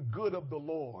experience the good of the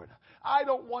Lord. I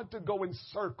don't want to go in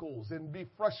circles and be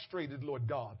frustrated, Lord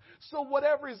God. So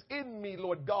whatever is in me,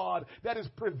 Lord God, that is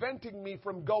preventing me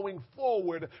from going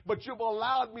forward, but you've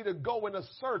allowed me to go in a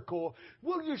circle,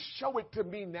 will you show it to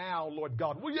me now, Lord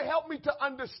God? Will you help me to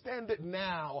understand it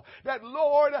now? That,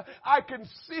 Lord, I can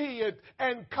see it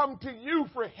and come to you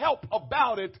for help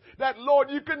about it. That, Lord,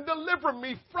 you can deliver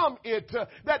me from it.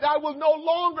 That I will no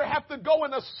longer have to go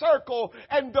in a circle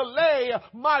and delay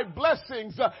my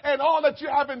blessings and all that you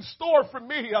have in store for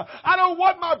me. I don't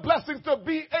want my blessings to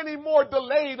be any more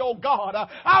delayed, oh God.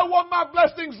 I want my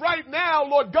blessings right now,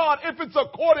 Lord God, if it's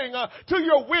according to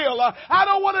your will. I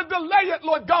don't want to delay it,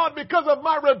 Lord God, because of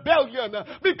my rebellion,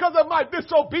 because of my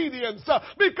disobedience,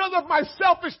 because of my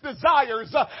selfish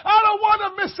desires. I don't want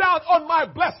to miss out on my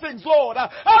blessings, Lord. I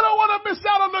don't want to miss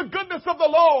out on the goodness of the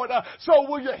Lord. So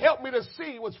will you help me to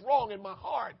see what's wrong in my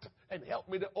heart and help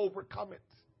me to overcome it?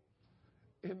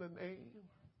 In the name.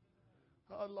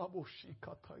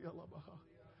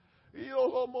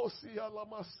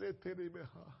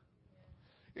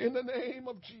 In the name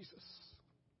of Jesus.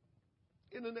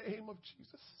 In the name of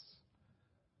Jesus.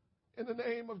 In the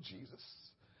name of Jesus.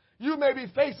 You may be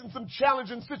facing some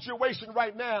challenging situation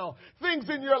right now. Things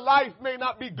in your life may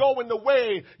not be going the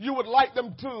way you would like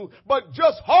them to, but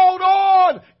just hold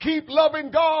on. Keep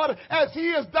loving God as He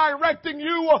is directing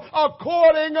you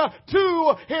according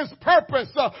to His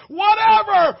purpose.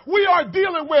 Whatever we are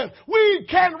dealing with, we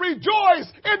can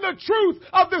rejoice in the truth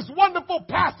of this wonderful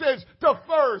passage to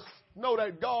first know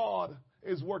that God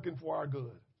is working for our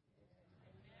good.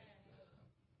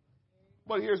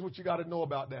 But here's what you got to know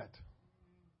about that.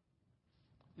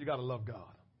 You got to love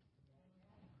God.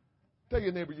 Tell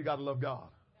your neighbor you got to love God.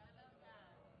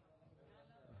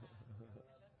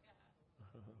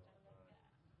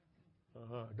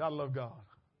 Got to love God.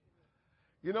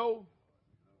 You know,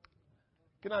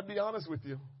 can I be honest with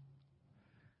you?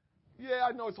 Yeah,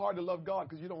 I know it's hard to love God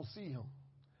because you don't see Him.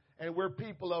 And we're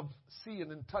people of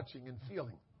seeing and touching and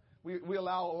feeling. We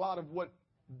allow a lot of what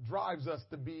drives us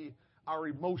to be our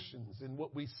emotions and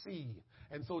what we see.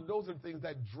 And so those are things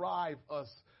that drive us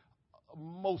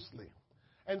mostly.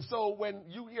 And so when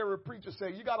you hear a preacher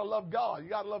say, you got to love God, you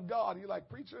got to love God, you're like,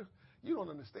 preacher, you don't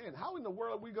understand. How in the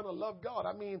world are we going to love God?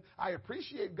 I mean, I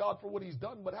appreciate God for what He's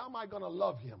done, but how am I going to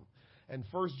love Him? And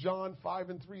 1 John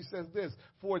 5:3 says this,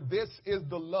 for this is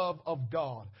the love of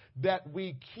God, that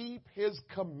we keep His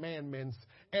commandments,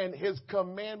 and His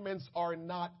commandments are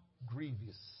not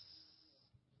grievous.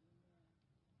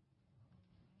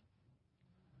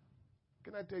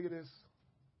 Can I tell you this?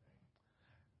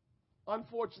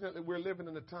 Unfortunately, we're living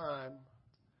in a time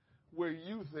where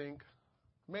you think,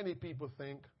 many people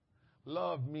think,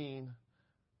 love means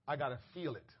I got to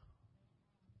feel it.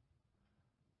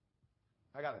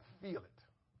 I got to feel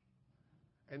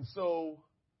it. And so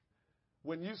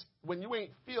when you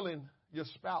ain't feeling your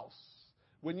spouse,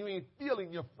 when you ain't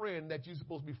feeling your friend that you're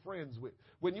supposed to be friends with,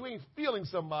 when you ain't feeling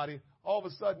somebody, all of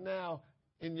a sudden now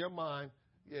in your mind,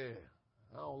 yeah,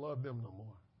 I don't love them no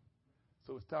more.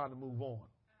 So it's time to move on.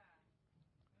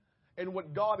 And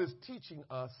what God is teaching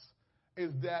us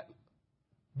is that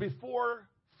before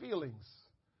feelings,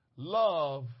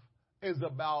 love is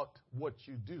about what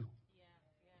you do.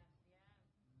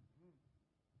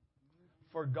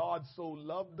 For God so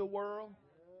loved the world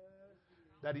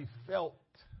that He felt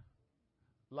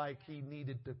like He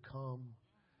needed to come,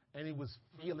 and He was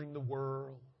feeling the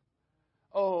world.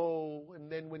 Oh, and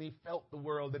then when He felt the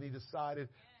world, then He decided,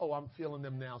 oh, I'm feeling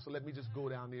them now, so let me just go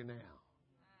down there now.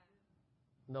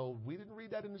 No, we didn't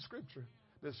read that in the Scripture.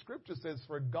 The Scripture says,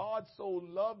 for God so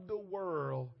loved the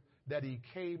world that He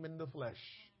came in the flesh.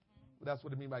 That's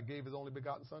what it means by gave His only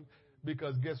begotten Son.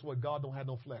 Because guess what? God don't have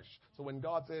no flesh. So when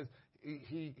God says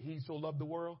He so loved the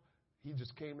world, He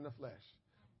just came in the flesh.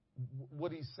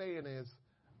 What He's saying is,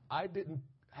 I didn't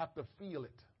have to feel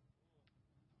it.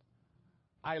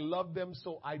 I love them,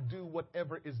 so I do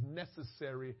whatever is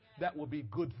necessary that will be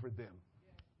good for them.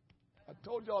 I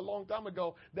told you a long time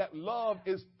ago that love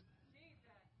is,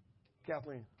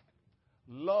 Kathleen,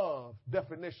 love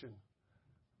definition,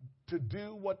 to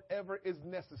do whatever is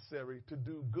necessary to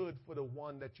do good for the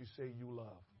one that you say you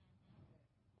love.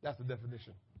 That's the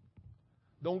definition.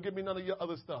 Don't give me none of your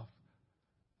other stuff.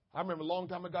 I remember a long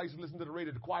time ago, I used to listen to the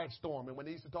radio, The Quiet Storm, and when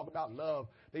they used to talk about love,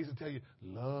 they used to tell you,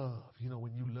 love,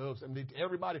 when you love something,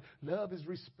 everybody, love is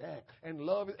respect, and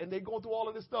love, and they go through all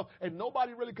of this stuff, and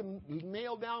nobody really can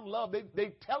nail down love.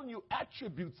 They tell you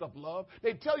attributes of love.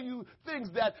 They tell you things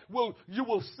that you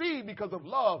will see because of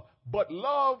love, but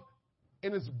love,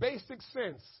 in its basic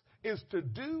sense, is to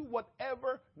do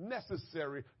whatever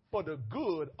necessary for the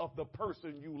good of the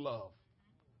person you love.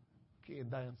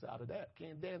 Can't dance out of that.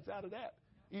 Can't dance out of that.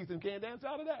 Ethan can't dance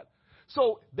out of that.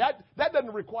 So that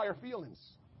doesn't require feelings.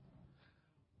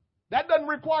 That doesn't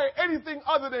require anything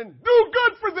other than do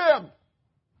good for them.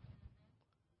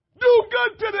 Do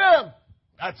good to them.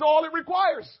 That's all it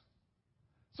requires.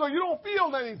 So you don't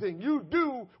feel anything. You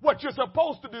do what you're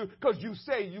supposed to do because you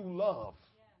say you love.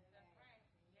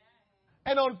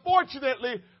 And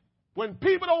unfortunately, when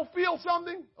people don't feel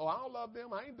something, oh, I don't love them.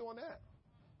 I ain't doing that.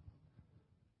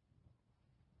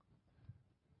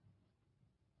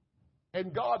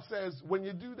 And God says, when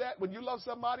you do that, when you love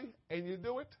somebody and you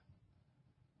do it,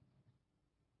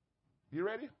 you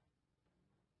ready?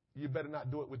 You better not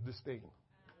do it with disdain.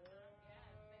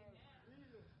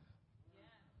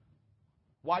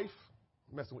 Wife,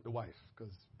 I'm messing with the wife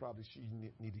because probably she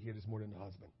need to hear this more than the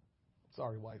husband.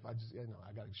 Sorry, wife. I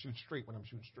got to shoot straight when I'm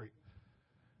shooting straight.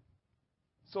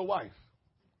 So, wife,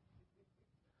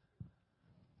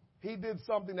 he did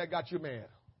something that got you mad.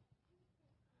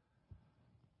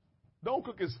 Don't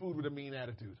cook his food with a mean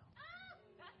attitude.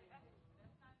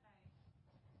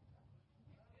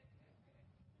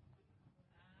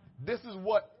 This is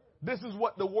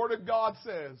what the Word of God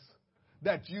says,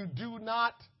 that you do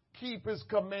not keep his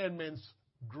commandments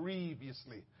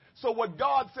grievously. So what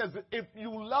God says, if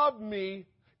you love me,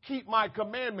 keep my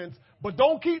commandments, but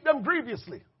don't keep them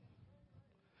grievously.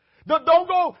 Don't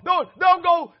go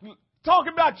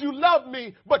talking about you love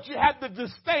me, but you have to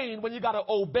disdain when you got to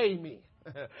obey me.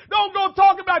 Don't go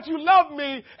talk about you love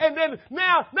me, and then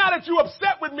now that you're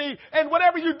upset with me and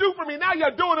whatever you do for me, now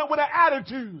you're doing it with an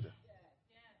attitude.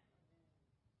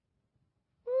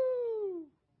 Woo.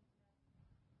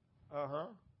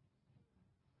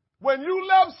 When you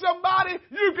love somebody,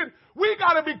 we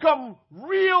got to become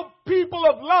real people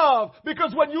of love,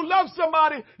 because when you love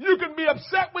somebody, you can be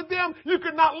upset with them, you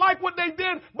can not like what they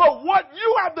did, but what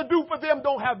you have to do for them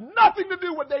don't have nothing to do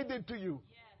with what they did to you.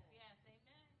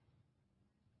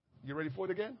 You ready for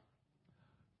it again?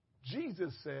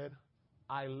 Jesus said,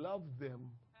 I loved them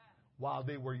while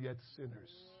they were yet sinners.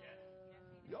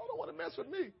 Y'all don't want to mess with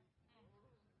me.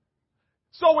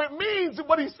 So it means,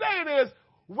 what he's saying is,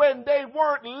 when they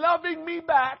weren't loving me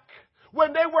back,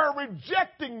 when they were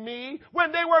rejecting me,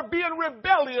 when they were being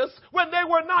rebellious, when they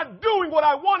were not doing what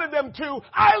I wanted them to,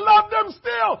 I loved them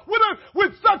still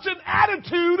with such an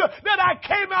attitude that I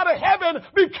came out of heaven,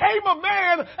 became a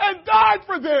man, and died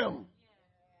for them.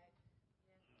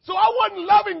 So I wasn't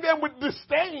loving them with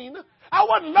disdain. I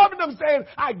wasn't loving them saying,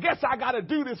 I guess I got to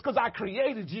do this because I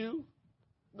created you.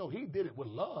 No, he did it with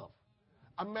love.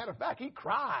 As a matter of fact, he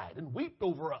cried and wept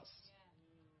over us.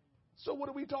 So what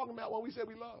are we talking about when we say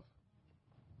we love?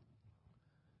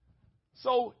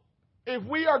 So if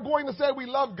we are going to say we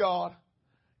love God,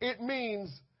 it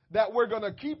means that we're going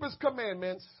to keep his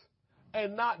commandments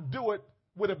and not do it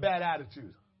with a bad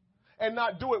attitude and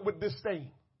not do it with disdain.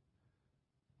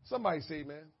 Somebody say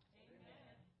amen.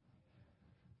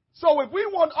 So if we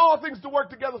want all things to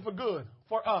work together for good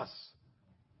for us,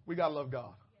 we got to love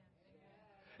God.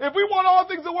 If we want all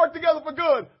things to work together for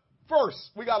good, first,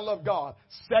 we got to love God.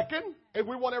 Second, if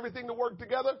we want everything to work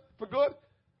together for good,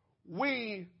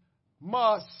 we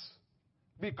must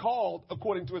be called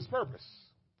according to his purpose,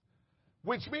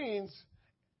 which means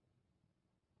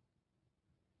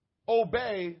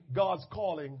obey God's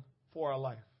calling for our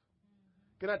life.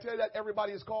 Can I tell you that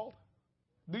everybody is called?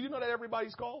 Do you know that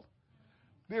everybody's called?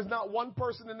 There's not one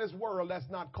person in this world that's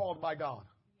not called by God.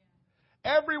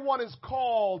 Everyone is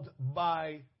called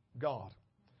by God.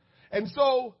 And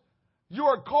so you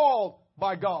are called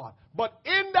by God. But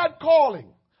in that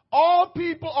calling, all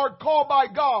people are called by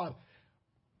God.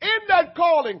 In that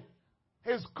calling,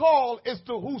 his call is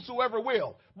to whosoever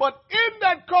will. But in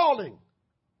that calling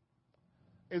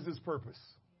is his purpose.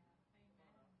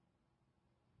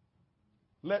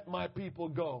 Let my people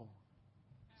go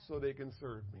so they can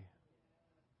serve me.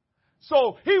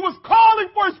 So he was calling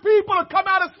for his people to come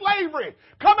out of slavery,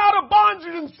 come out of bondage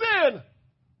and sin,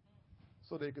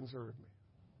 so they can serve me.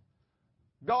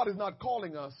 God is not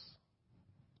calling us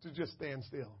to just stand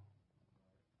still.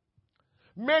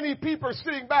 Many people are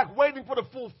sitting back waiting for the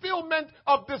fulfillment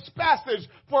of this passage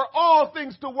for all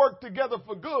things to work together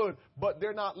for good, but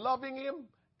they're not loving him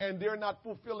and they're not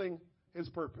fulfilling his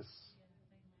purpose.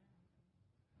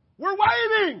 We're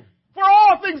waiting for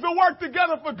all things to work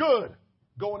together for good,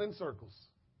 going in circles.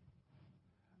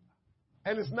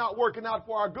 And it's not working out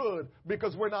for our good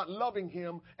because we're not loving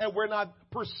him and we're not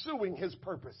pursuing his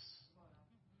purpose.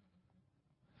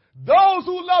 Those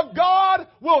who love God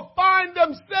will find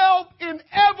themselves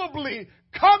inevitably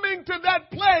coming to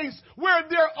that place where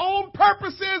their own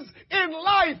purposes in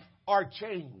life are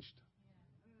changed.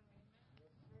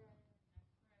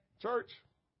 Church,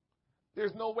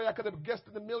 there's no way I could have guessed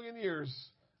in a million years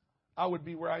I would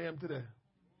be where I am today.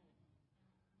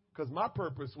 Because my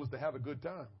purpose was to have a good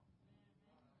time.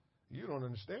 You don't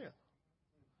understand.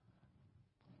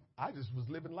 I just was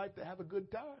living life to have a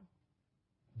good time.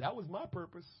 That was my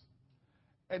purpose.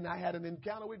 And I had an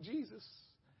encounter with Jesus.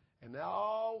 And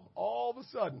now, all of a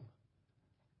sudden,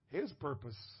 his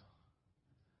purpose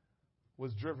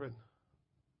was driven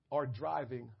or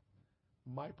driving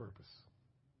my purpose.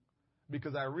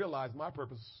 Because I realized my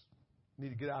purpose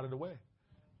needed to get out of the way.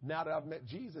 Now that I've met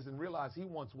Jesus and realized he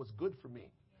wants what's good for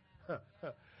me.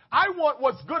 I want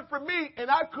what's good for me, and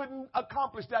I couldn't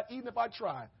accomplish that even if I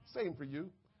tried. Same for you.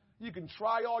 You can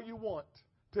try all you want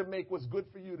to make what's good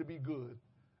for you to be good,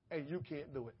 and you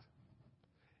can't do it.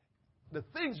 The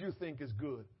things you think is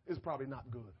good is probably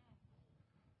not good.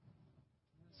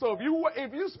 So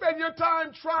if you spend your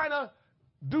time trying to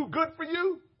do good for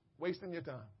you, wasting your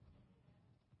time.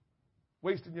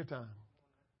 Wasting your time.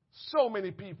 So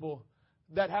many people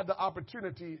that have the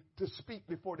opportunity to speak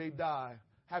before they die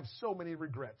have so many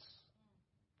regrets.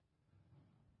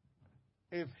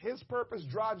 If his purpose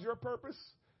drives your purpose,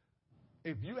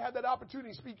 if you have that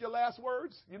opportunity to speak your last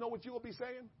words, you know what you will be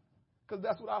saying? Because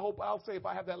that's what I hope I'll say if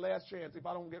I have that last chance, if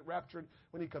I don't get raptured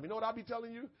when he comes. You know what I'll be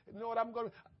telling you? You know what I'm going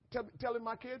to telling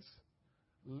my kids?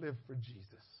 Live for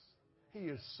Jesus. He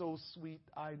is so sweet,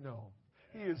 I know.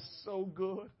 He is so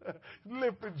good.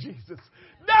 Live for Jesus.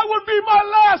 That would be my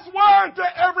last word to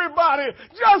everybody.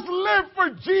 Just live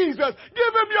for Jesus.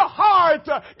 Give him your heart.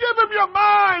 Give him your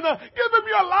mind. Give him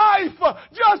your life.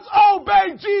 Just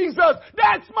obey Jesus.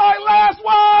 That's my last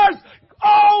words.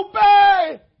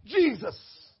 Obey Jesus.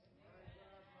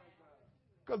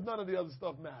 Because none of the other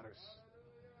stuff matters.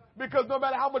 Because no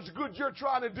matter how much good you're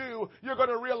trying to do, you're going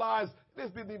to realize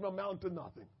this didn't even amount to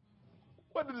nothing.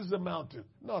 What did this amount to?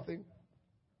 Nothing.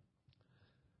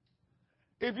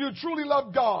 If you truly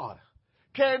love God,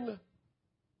 can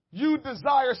you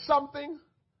desire something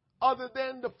other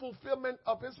than the fulfillment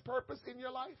of his purpose in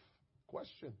your life?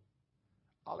 Question.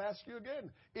 I'll ask you again.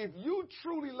 If you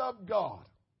truly love God,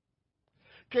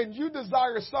 can you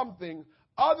desire something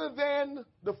other than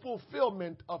the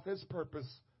fulfillment of his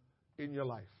purpose in your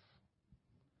life?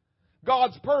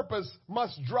 God's purpose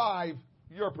must drive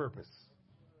your purpose.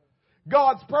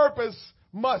 God's purpose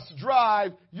must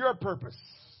drive your purpose.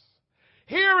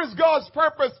 Here is God's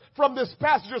purpose from this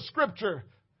passage of Scripture.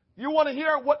 You want to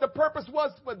hear what the purpose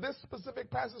was for this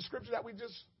specific passage of Scripture that we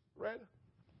just read?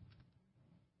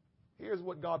 Here's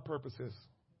what God's purpose is.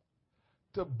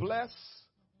 To bless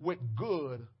with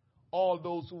good all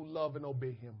those who love and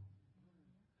obey him.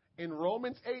 In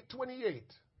Romans 8:28,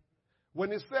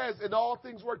 when it says, and all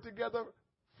things work together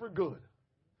for good,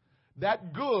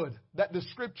 that good that the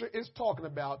Scripture is talking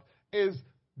about is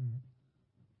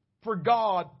for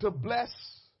God to bless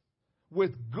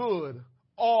with good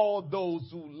all those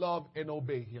who love and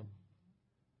obey him.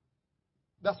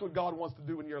 That's what God wants to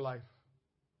do in your life.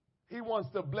 He wants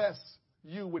to bless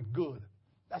you with good.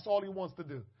 That's all he wants to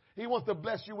do. He wants to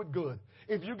bless you with good.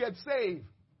 If you get saved,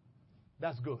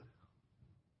 that's good.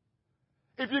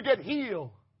 If you get healed,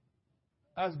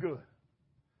 that's good.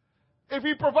 If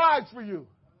he provides for you,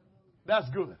 that's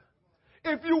good.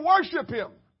 If you worship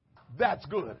him, that's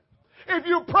good. If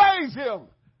you praise him,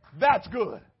 that's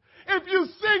good. If you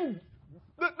sing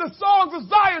the songs of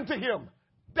Zion to him,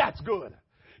 that's good.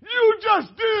 You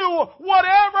just do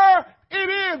whatever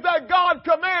it is that God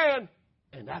commands,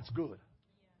 and that's good.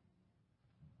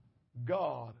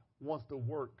 God wants to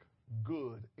work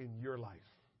good in your life.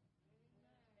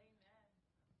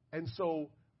 And so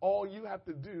all you have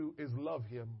to do is love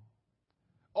him.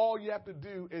 All you have to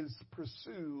do is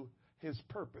pursue his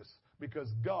purpose, because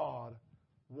God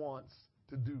wants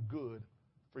to do good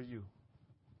for you.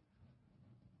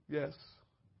 Yes.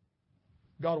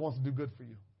 God wants to do good for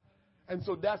you. And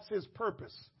so that's his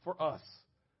purpose for us,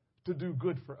 to do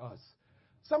good for us.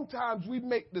 Sometimes we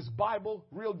make this Bible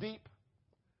real deep,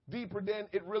 deeper than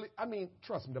it really,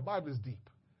 trust me, the Bible is deep.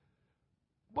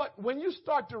 But when you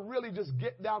start to really just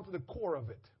get down to the core of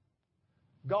it,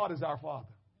 God is our Father.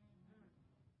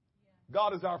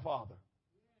 God is our Father.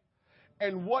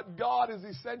 And what God is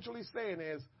essentially saying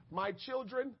is, my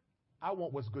children, I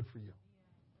want what's good for you.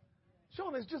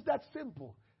 Sean, it's just that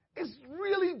simple. It's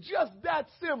really just that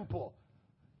simple.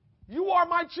 You are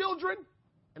my children,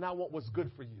 and I want what's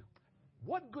good for you.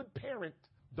 What good parent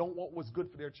don't want what's good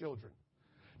for their children?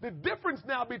 The difference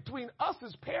now between us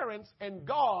as parents and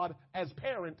God as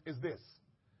parent is this.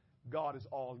 God is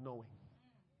all-knowing.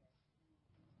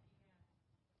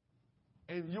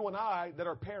 And you and I that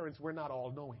are parents, we're not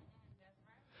all-knowing.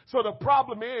 So the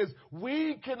problem is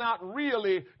we cannot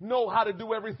really know how to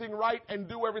do everything right and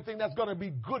do everything that's going to be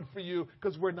good for you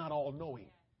because we're not all knowing.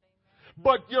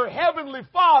 But your heavenly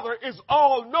Father is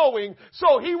all knowing,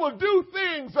 so he will do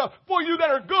things for you that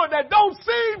are good that don't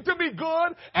seem to be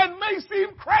good and may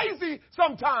seem crazy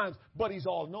sometimes, but he's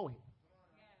all knowing.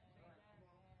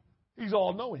 He's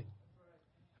all knowing.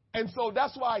 And so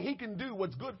that's why he can do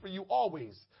what's good for you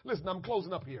always. Listen, I'm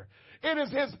closing up here. It is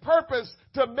his purpose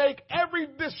to make every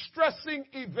distressing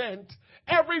event,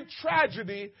 every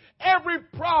tragedy, every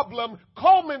problem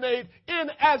culminate in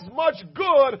as much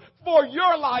good for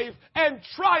your life and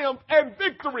triumph and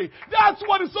victory. That's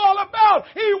what it's all about.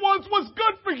 He wants what's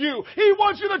good for you. He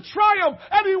wants you to triumph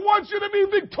and he wants you to be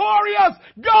victorious.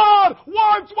 God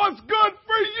wants what's good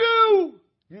for you.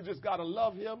 You just got to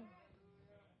love him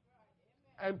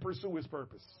and pursue his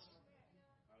purpose.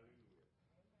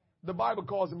 The Bible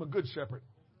calls him a good shepherd.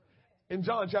 In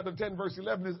John chapter 10, verse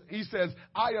 11, he says,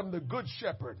 I am the good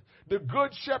shepherd. The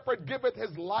good shepherd giveth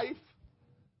his life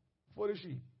for the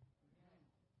sheep.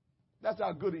 That's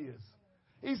how good he is.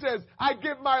 He says, I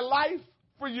give my life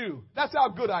for you. That's how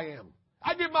good I am.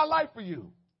 I give my life for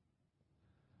you.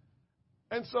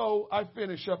 And so I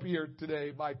finish up here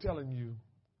today by telling you,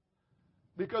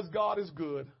 because God is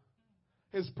good,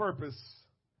 his purpose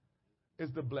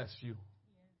is to bless you.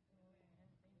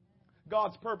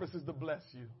 God's purpose is to bless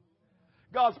you.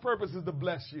 God's purpose is to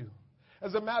bless you.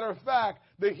 As a matter of fact,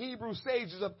 the Hebrew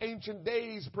sages of ancient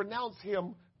days pronounce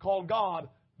him, called God,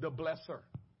 the blesser.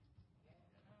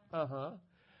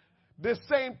 This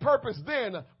same purpose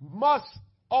then must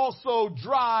also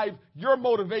drive your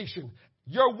motivation,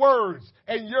 your words,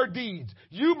 and your deeds.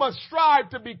 You must strive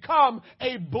to become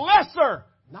a blesser.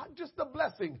 Not just a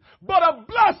blessing, but a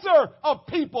blesser of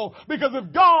people. Because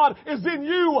if God is in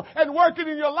you and working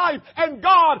in your life, and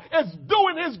God is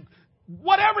doing his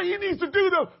whatever he needs to do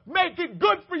to make it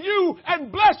good for you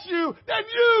and bless you, then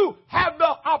you have the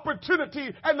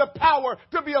opportunity and the power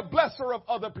to be a blesser of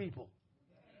other people.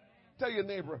 Tell your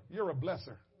neighbor, you're a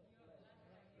blesser.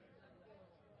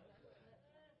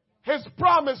 His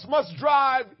promise must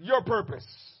drive your purpose.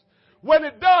 When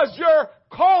it does, your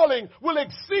calling will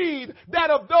exceed that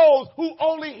of those who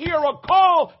only hear a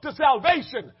call to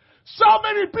salvation. So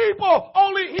many people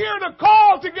only hear the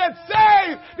call to get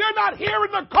saved. They're not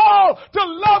hearing the call to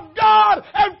love God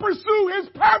and pursue his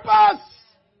purpose.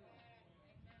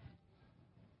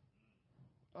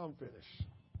 I'm finished.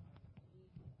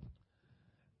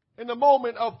 In the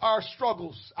moment of our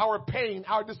struggles, our pain,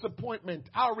 our disappointment,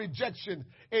 our rejection,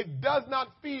 it does not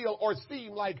feel or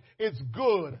seem like it's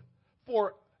good.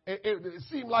 It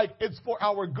seemed like it's for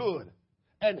our good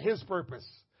and his purpose.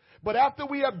 But after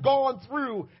we have gone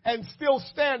through and still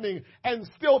standing and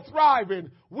still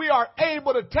thriving, we are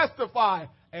able to testify,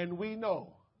 and we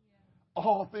know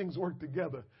all things work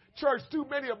together. Church, too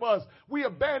many of us, we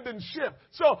abandon ship.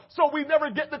 So we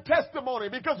never get the testimony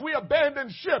because we abandon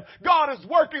ship. God is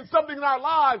working something in our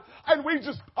lives and we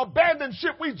just abandon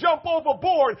ship. We jump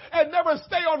overboard and never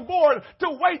stay on board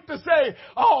to wait to say,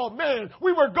 oh man,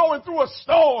 we were going through a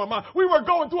storm. We were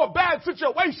going through a bad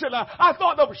situation. I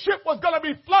thought the ship was going to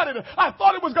be flooded. I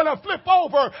thought it was going to flip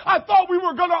over. I thought we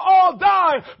were going to all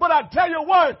die. But I tell you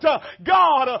what,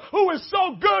 God, who is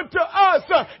so good to us,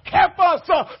 kept us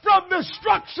from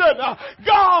destruction.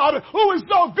 God, who is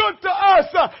so good to us,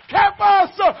 kept us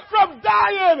from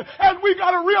dying. And we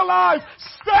got to realize,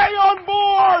 stay on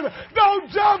board. Don't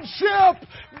jump ship.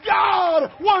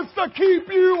 God wants to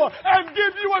keep you and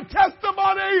give you a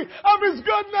testimony of his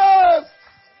goodness.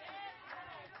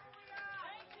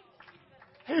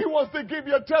 He wants to give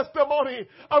you a testimony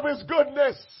of his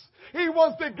goodness. He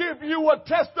wants to give you a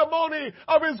testimony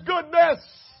of his goodness.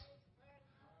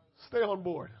 Stay on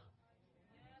board.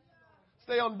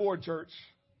 Stay on board, church.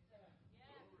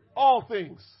 All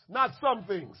things, not some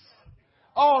things.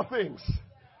 All things.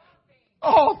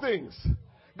 All things.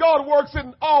 God works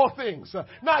in all things,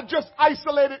 not just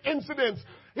isolated incidents.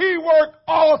 He works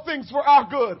all things for our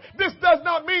good. This does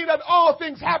not mean that all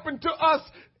things happen to us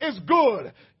is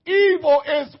good. Evil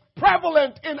is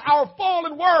prevalent in our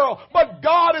fallen world, but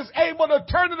God is able to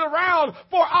turn it around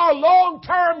for our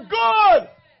long-term good.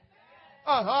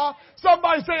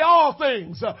 Somebody say all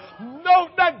things.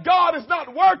 Note that God is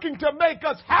not working to make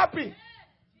us happy,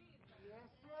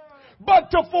 but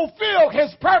to fulfill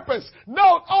his purpose.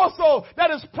 Note also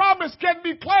that his promise can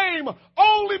be claimed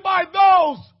only by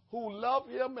those who love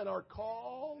him and are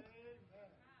called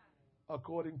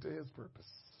according to his purpose.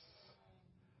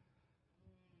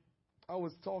 I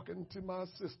was talking to my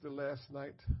sister last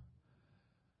night,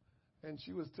 and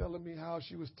she was telling me how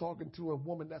she was talking to a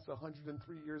woman that's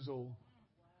 103 years old.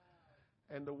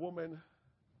 And the woman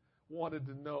wanted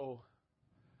to know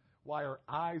why her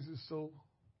eyes are so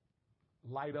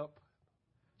light up.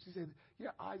 She said,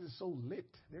 your eyes are so lit.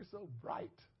 They're so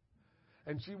bright.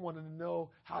 And she wanted to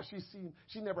know how she seemed.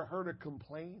 She never heard her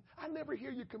complain. I never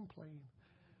hear you complain.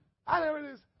 I never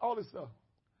this, all this stuff.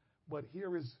 But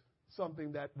here is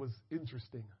something that was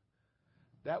interesting.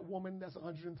 That woman that's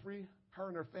 103, her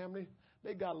and her family,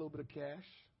 they got a little bit of cash.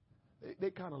 They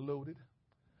kind of loaded.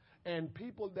 And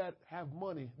people that have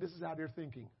money, this is how they're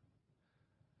thinking.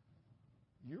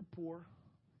 You're poor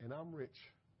and I'm rich.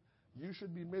 You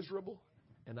should be miserable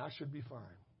and I should be fine.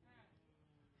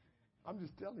 I'm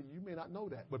just telling you, you may not know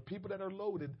that. But people that are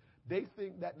loaded, they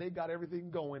think that they got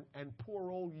everything going, and poor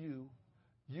old you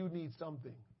need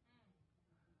something.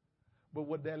 But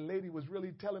what that lady was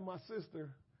really telling my sister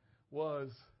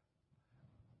was,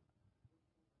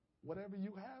 whatever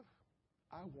you have,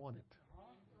 I want it.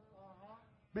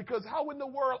 Because how in the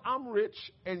world I'm rich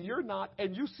and you're not,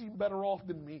 and you seem better off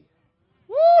than me?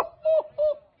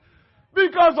 Woo-hoo-hoo.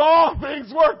 Because all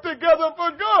things work together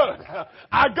for good.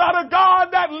 I got a God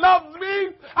that loves me.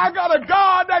 I got a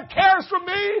God that cares for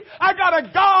me. I got a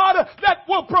God that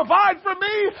will provide for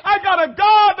me. I got a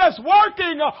God that's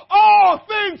working all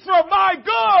things for my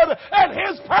good and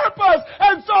His purpose.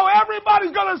 And so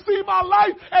everybody's going to see my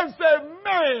life and say,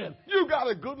 man, you got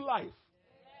a good life.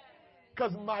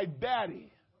 Because my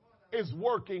daddy is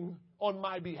working on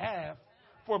my behalf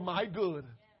for my good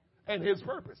and His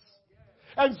purpose.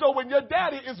 And so when your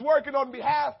daddy is working on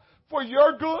behalf for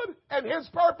your good and His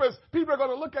purpose, people are going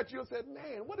to look at you and say,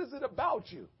 man, what is it about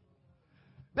you?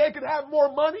 They can have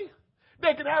more money.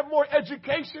 They can have more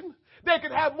education. They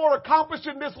can have more accomplished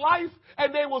in this life.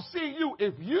 And they will see you.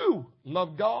 If you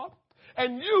love God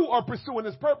and you are pursuing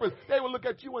His purpose, they will look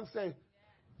at you and say,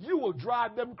 you will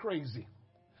drive them crazy.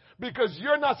 Because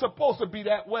you're not supposed to be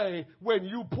that way when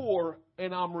you poor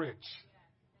and I'm rich.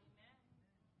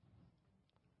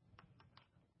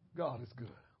 God is good.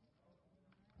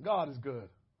 God is good.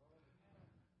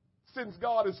 Since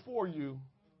God is for you,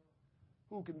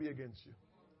 who can be against you?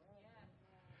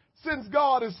 Since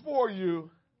God is for you,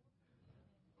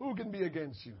 who can be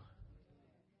against you?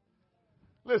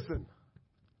 Listen,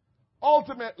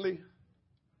 ultimately,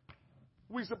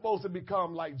 we're supposed to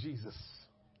become like Jesus.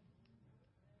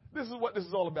 This is what this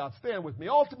is all about. Stand with me.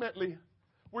 Ultimately,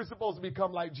 we're supposed to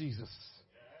become like Jesus.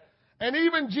 And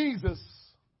even Jesus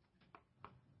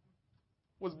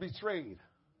was betrayed.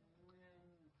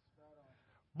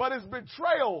 But His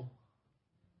betrayal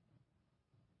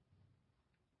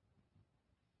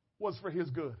was for His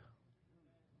good.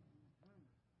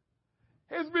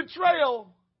 His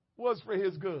betrayal was for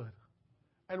His good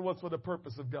and was for the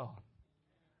purpose of God.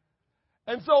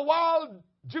 And so while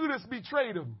Judas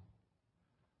betrayed Him,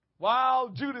 while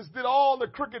Judas did all the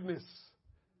crookedness,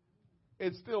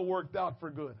 it still worked out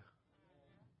for good.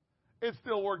 It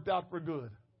still worked out for good.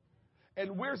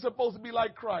 And we're supposed to be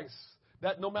like Christ,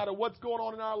 that no matter what's going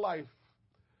on in our life,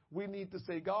 we need to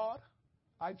say, God,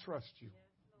 I trust you.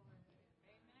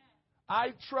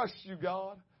 I trust you,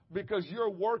 God, because you're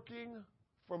working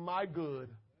for my good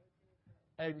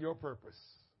and your purpose.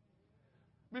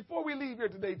 Before we leave here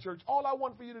today, church, all I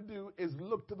want for you to do is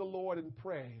look to the Lord and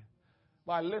pray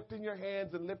by lifting your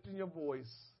hands and lifting your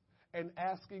voice and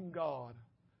asking God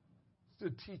to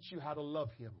teach you how to love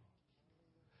Him.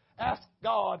 Ask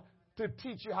God to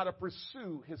teach you how to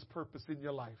pursue His purpose in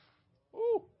your life.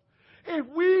 Ooh. If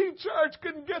we, church,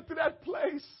 can get to that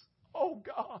place, oh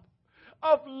God,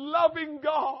 of loving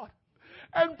God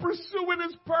and pursuing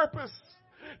His purpose,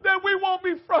 then we won't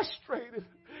be frustrated.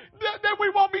 Then we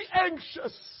won't be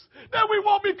anxious. Then we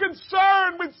won't be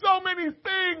concerned with so many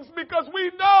things, because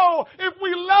we know if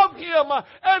we love Him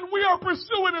and we are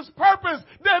pursuing His purpose,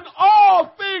 then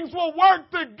all things will work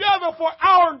together for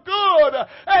our good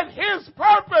and His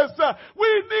purpose.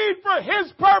 We need for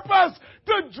His purpose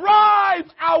to drive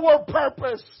our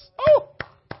purpose. Oh!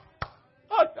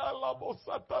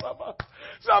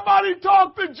 Somebody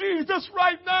talk to Jesus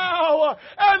right now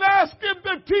and ask Him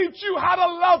to teach you how to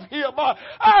love Him.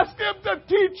 Ask Him to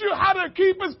teach you how to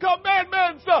keep His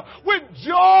commandments with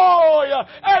joy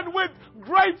and with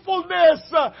gratefulness,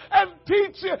 and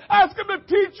ask Him to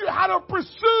teach you how to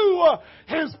pursue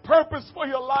His purpose for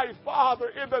your life, Father,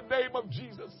 in the name of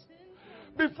Jesus.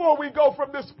 Before we go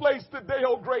from this place today,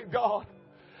 oh great God,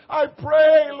 I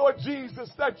pray, Lord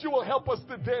Jesus, that you will help us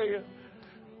today.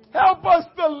 Help us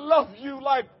to love you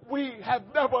like we have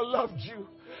never loved you.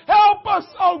 Help us,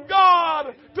 oh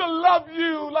God, to love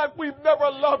you like we've never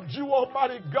loved you,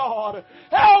 Almighty God.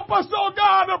 Help us, oh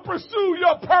God, to pursue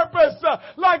your purpose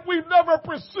like we've never never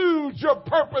pursued your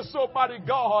purpose, Almighty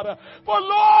God. For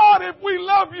Lord, if we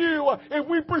love you, if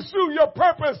we pursue your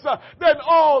purpose, then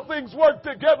all things work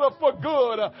together for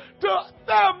good. To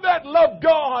them that love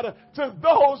God, to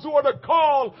those who are the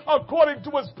called according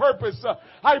to his purpose.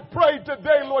 I pray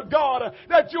today, Lord God,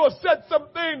 that you will set some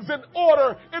things in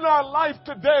order in our life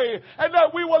today, and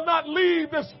that we will not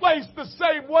leave this place the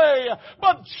same way,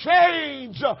 but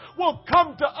change will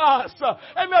come to us,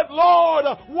 and that, Lord,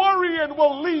 worrying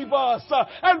will leave us,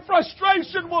 and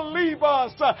frustration will leave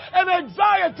us, and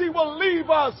anxiety will leave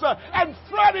us, and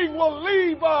fretting will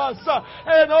leave us,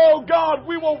 and oh God,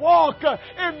 we will walk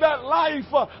in that life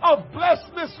of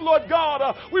blessedness, Lord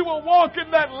God. We will walk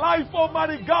in that life,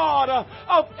 Almighty God,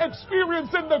 of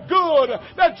experiencing the good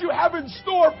that you have in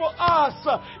store for us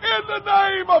in the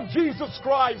name of Jesus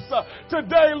Christ.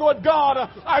 Today, Lord God,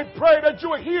 I pray that you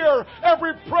will hear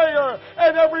every prayer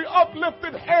and every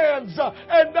uplifted hands,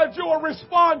 and that you will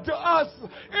respond to us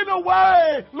in a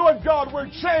way, Lord God, where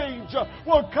change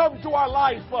will come to our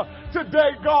life.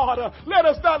 Today, God, let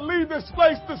us not leave this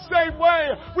place the same way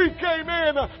we came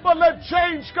in, but let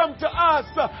change come to us.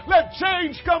 Let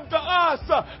change come to us.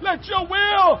 Let your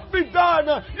will be done.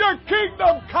 Your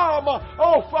kingdom come.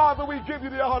 Oh, Father, we give you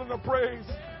the honor and the praise.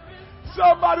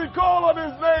 Somebody call on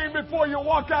his name before you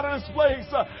walk out of this place.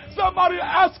 Somebody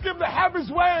ask him to have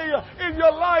his way in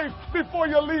your life before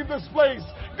you leave this place.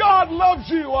 God loves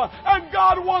you, and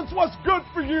God wants what's good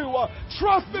for you.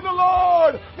 Trust in the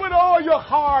Lord with all your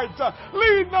heart.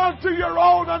 Lean not to your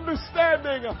own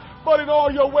understanding, but in all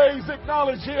your ways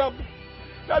acknowledge him,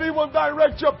 that he will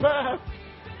direct your path.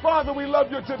 Father, we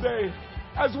love you today.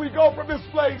 As we go from this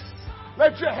place,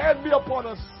 let your hand be upon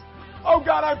us. Oh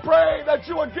God, I pray that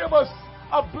you will give us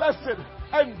a blessed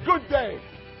and good day.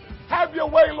 Have your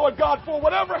way, Lord God, for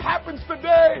whatever happens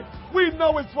today, we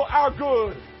know it's for our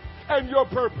good and your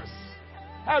purpose.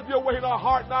 Have your way in our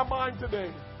heart and our mind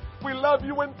today. We love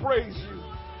you and praise you.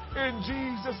 In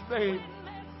Jesus' name.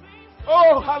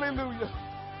 Oh, hallelujah.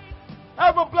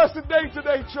 Have a blessed day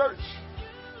today, church.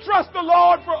 Trust the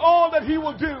Lord for all that he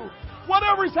will do.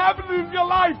 Whatever is happening in your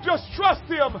life, just trust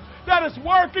him that it's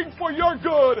working for your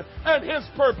good and his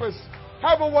purpose.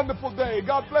 Have a wonderful day.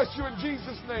 God bless you in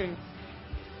Jesus' name.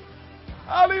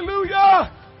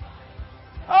 Hallelujah.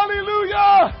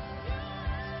 Hallelujah.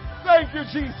 Thank you,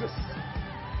 Jesus.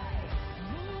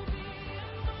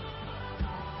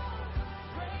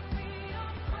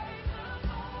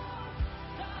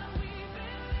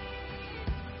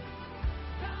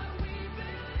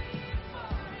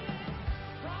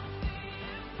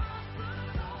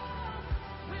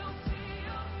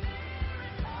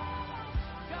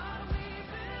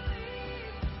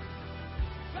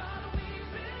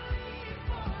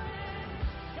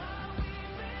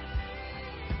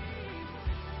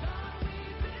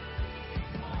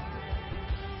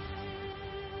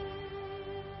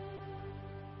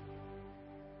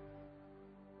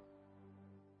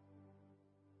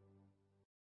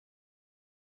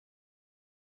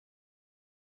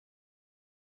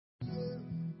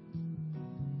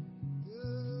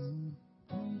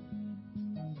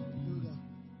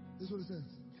 This is what it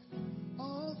says.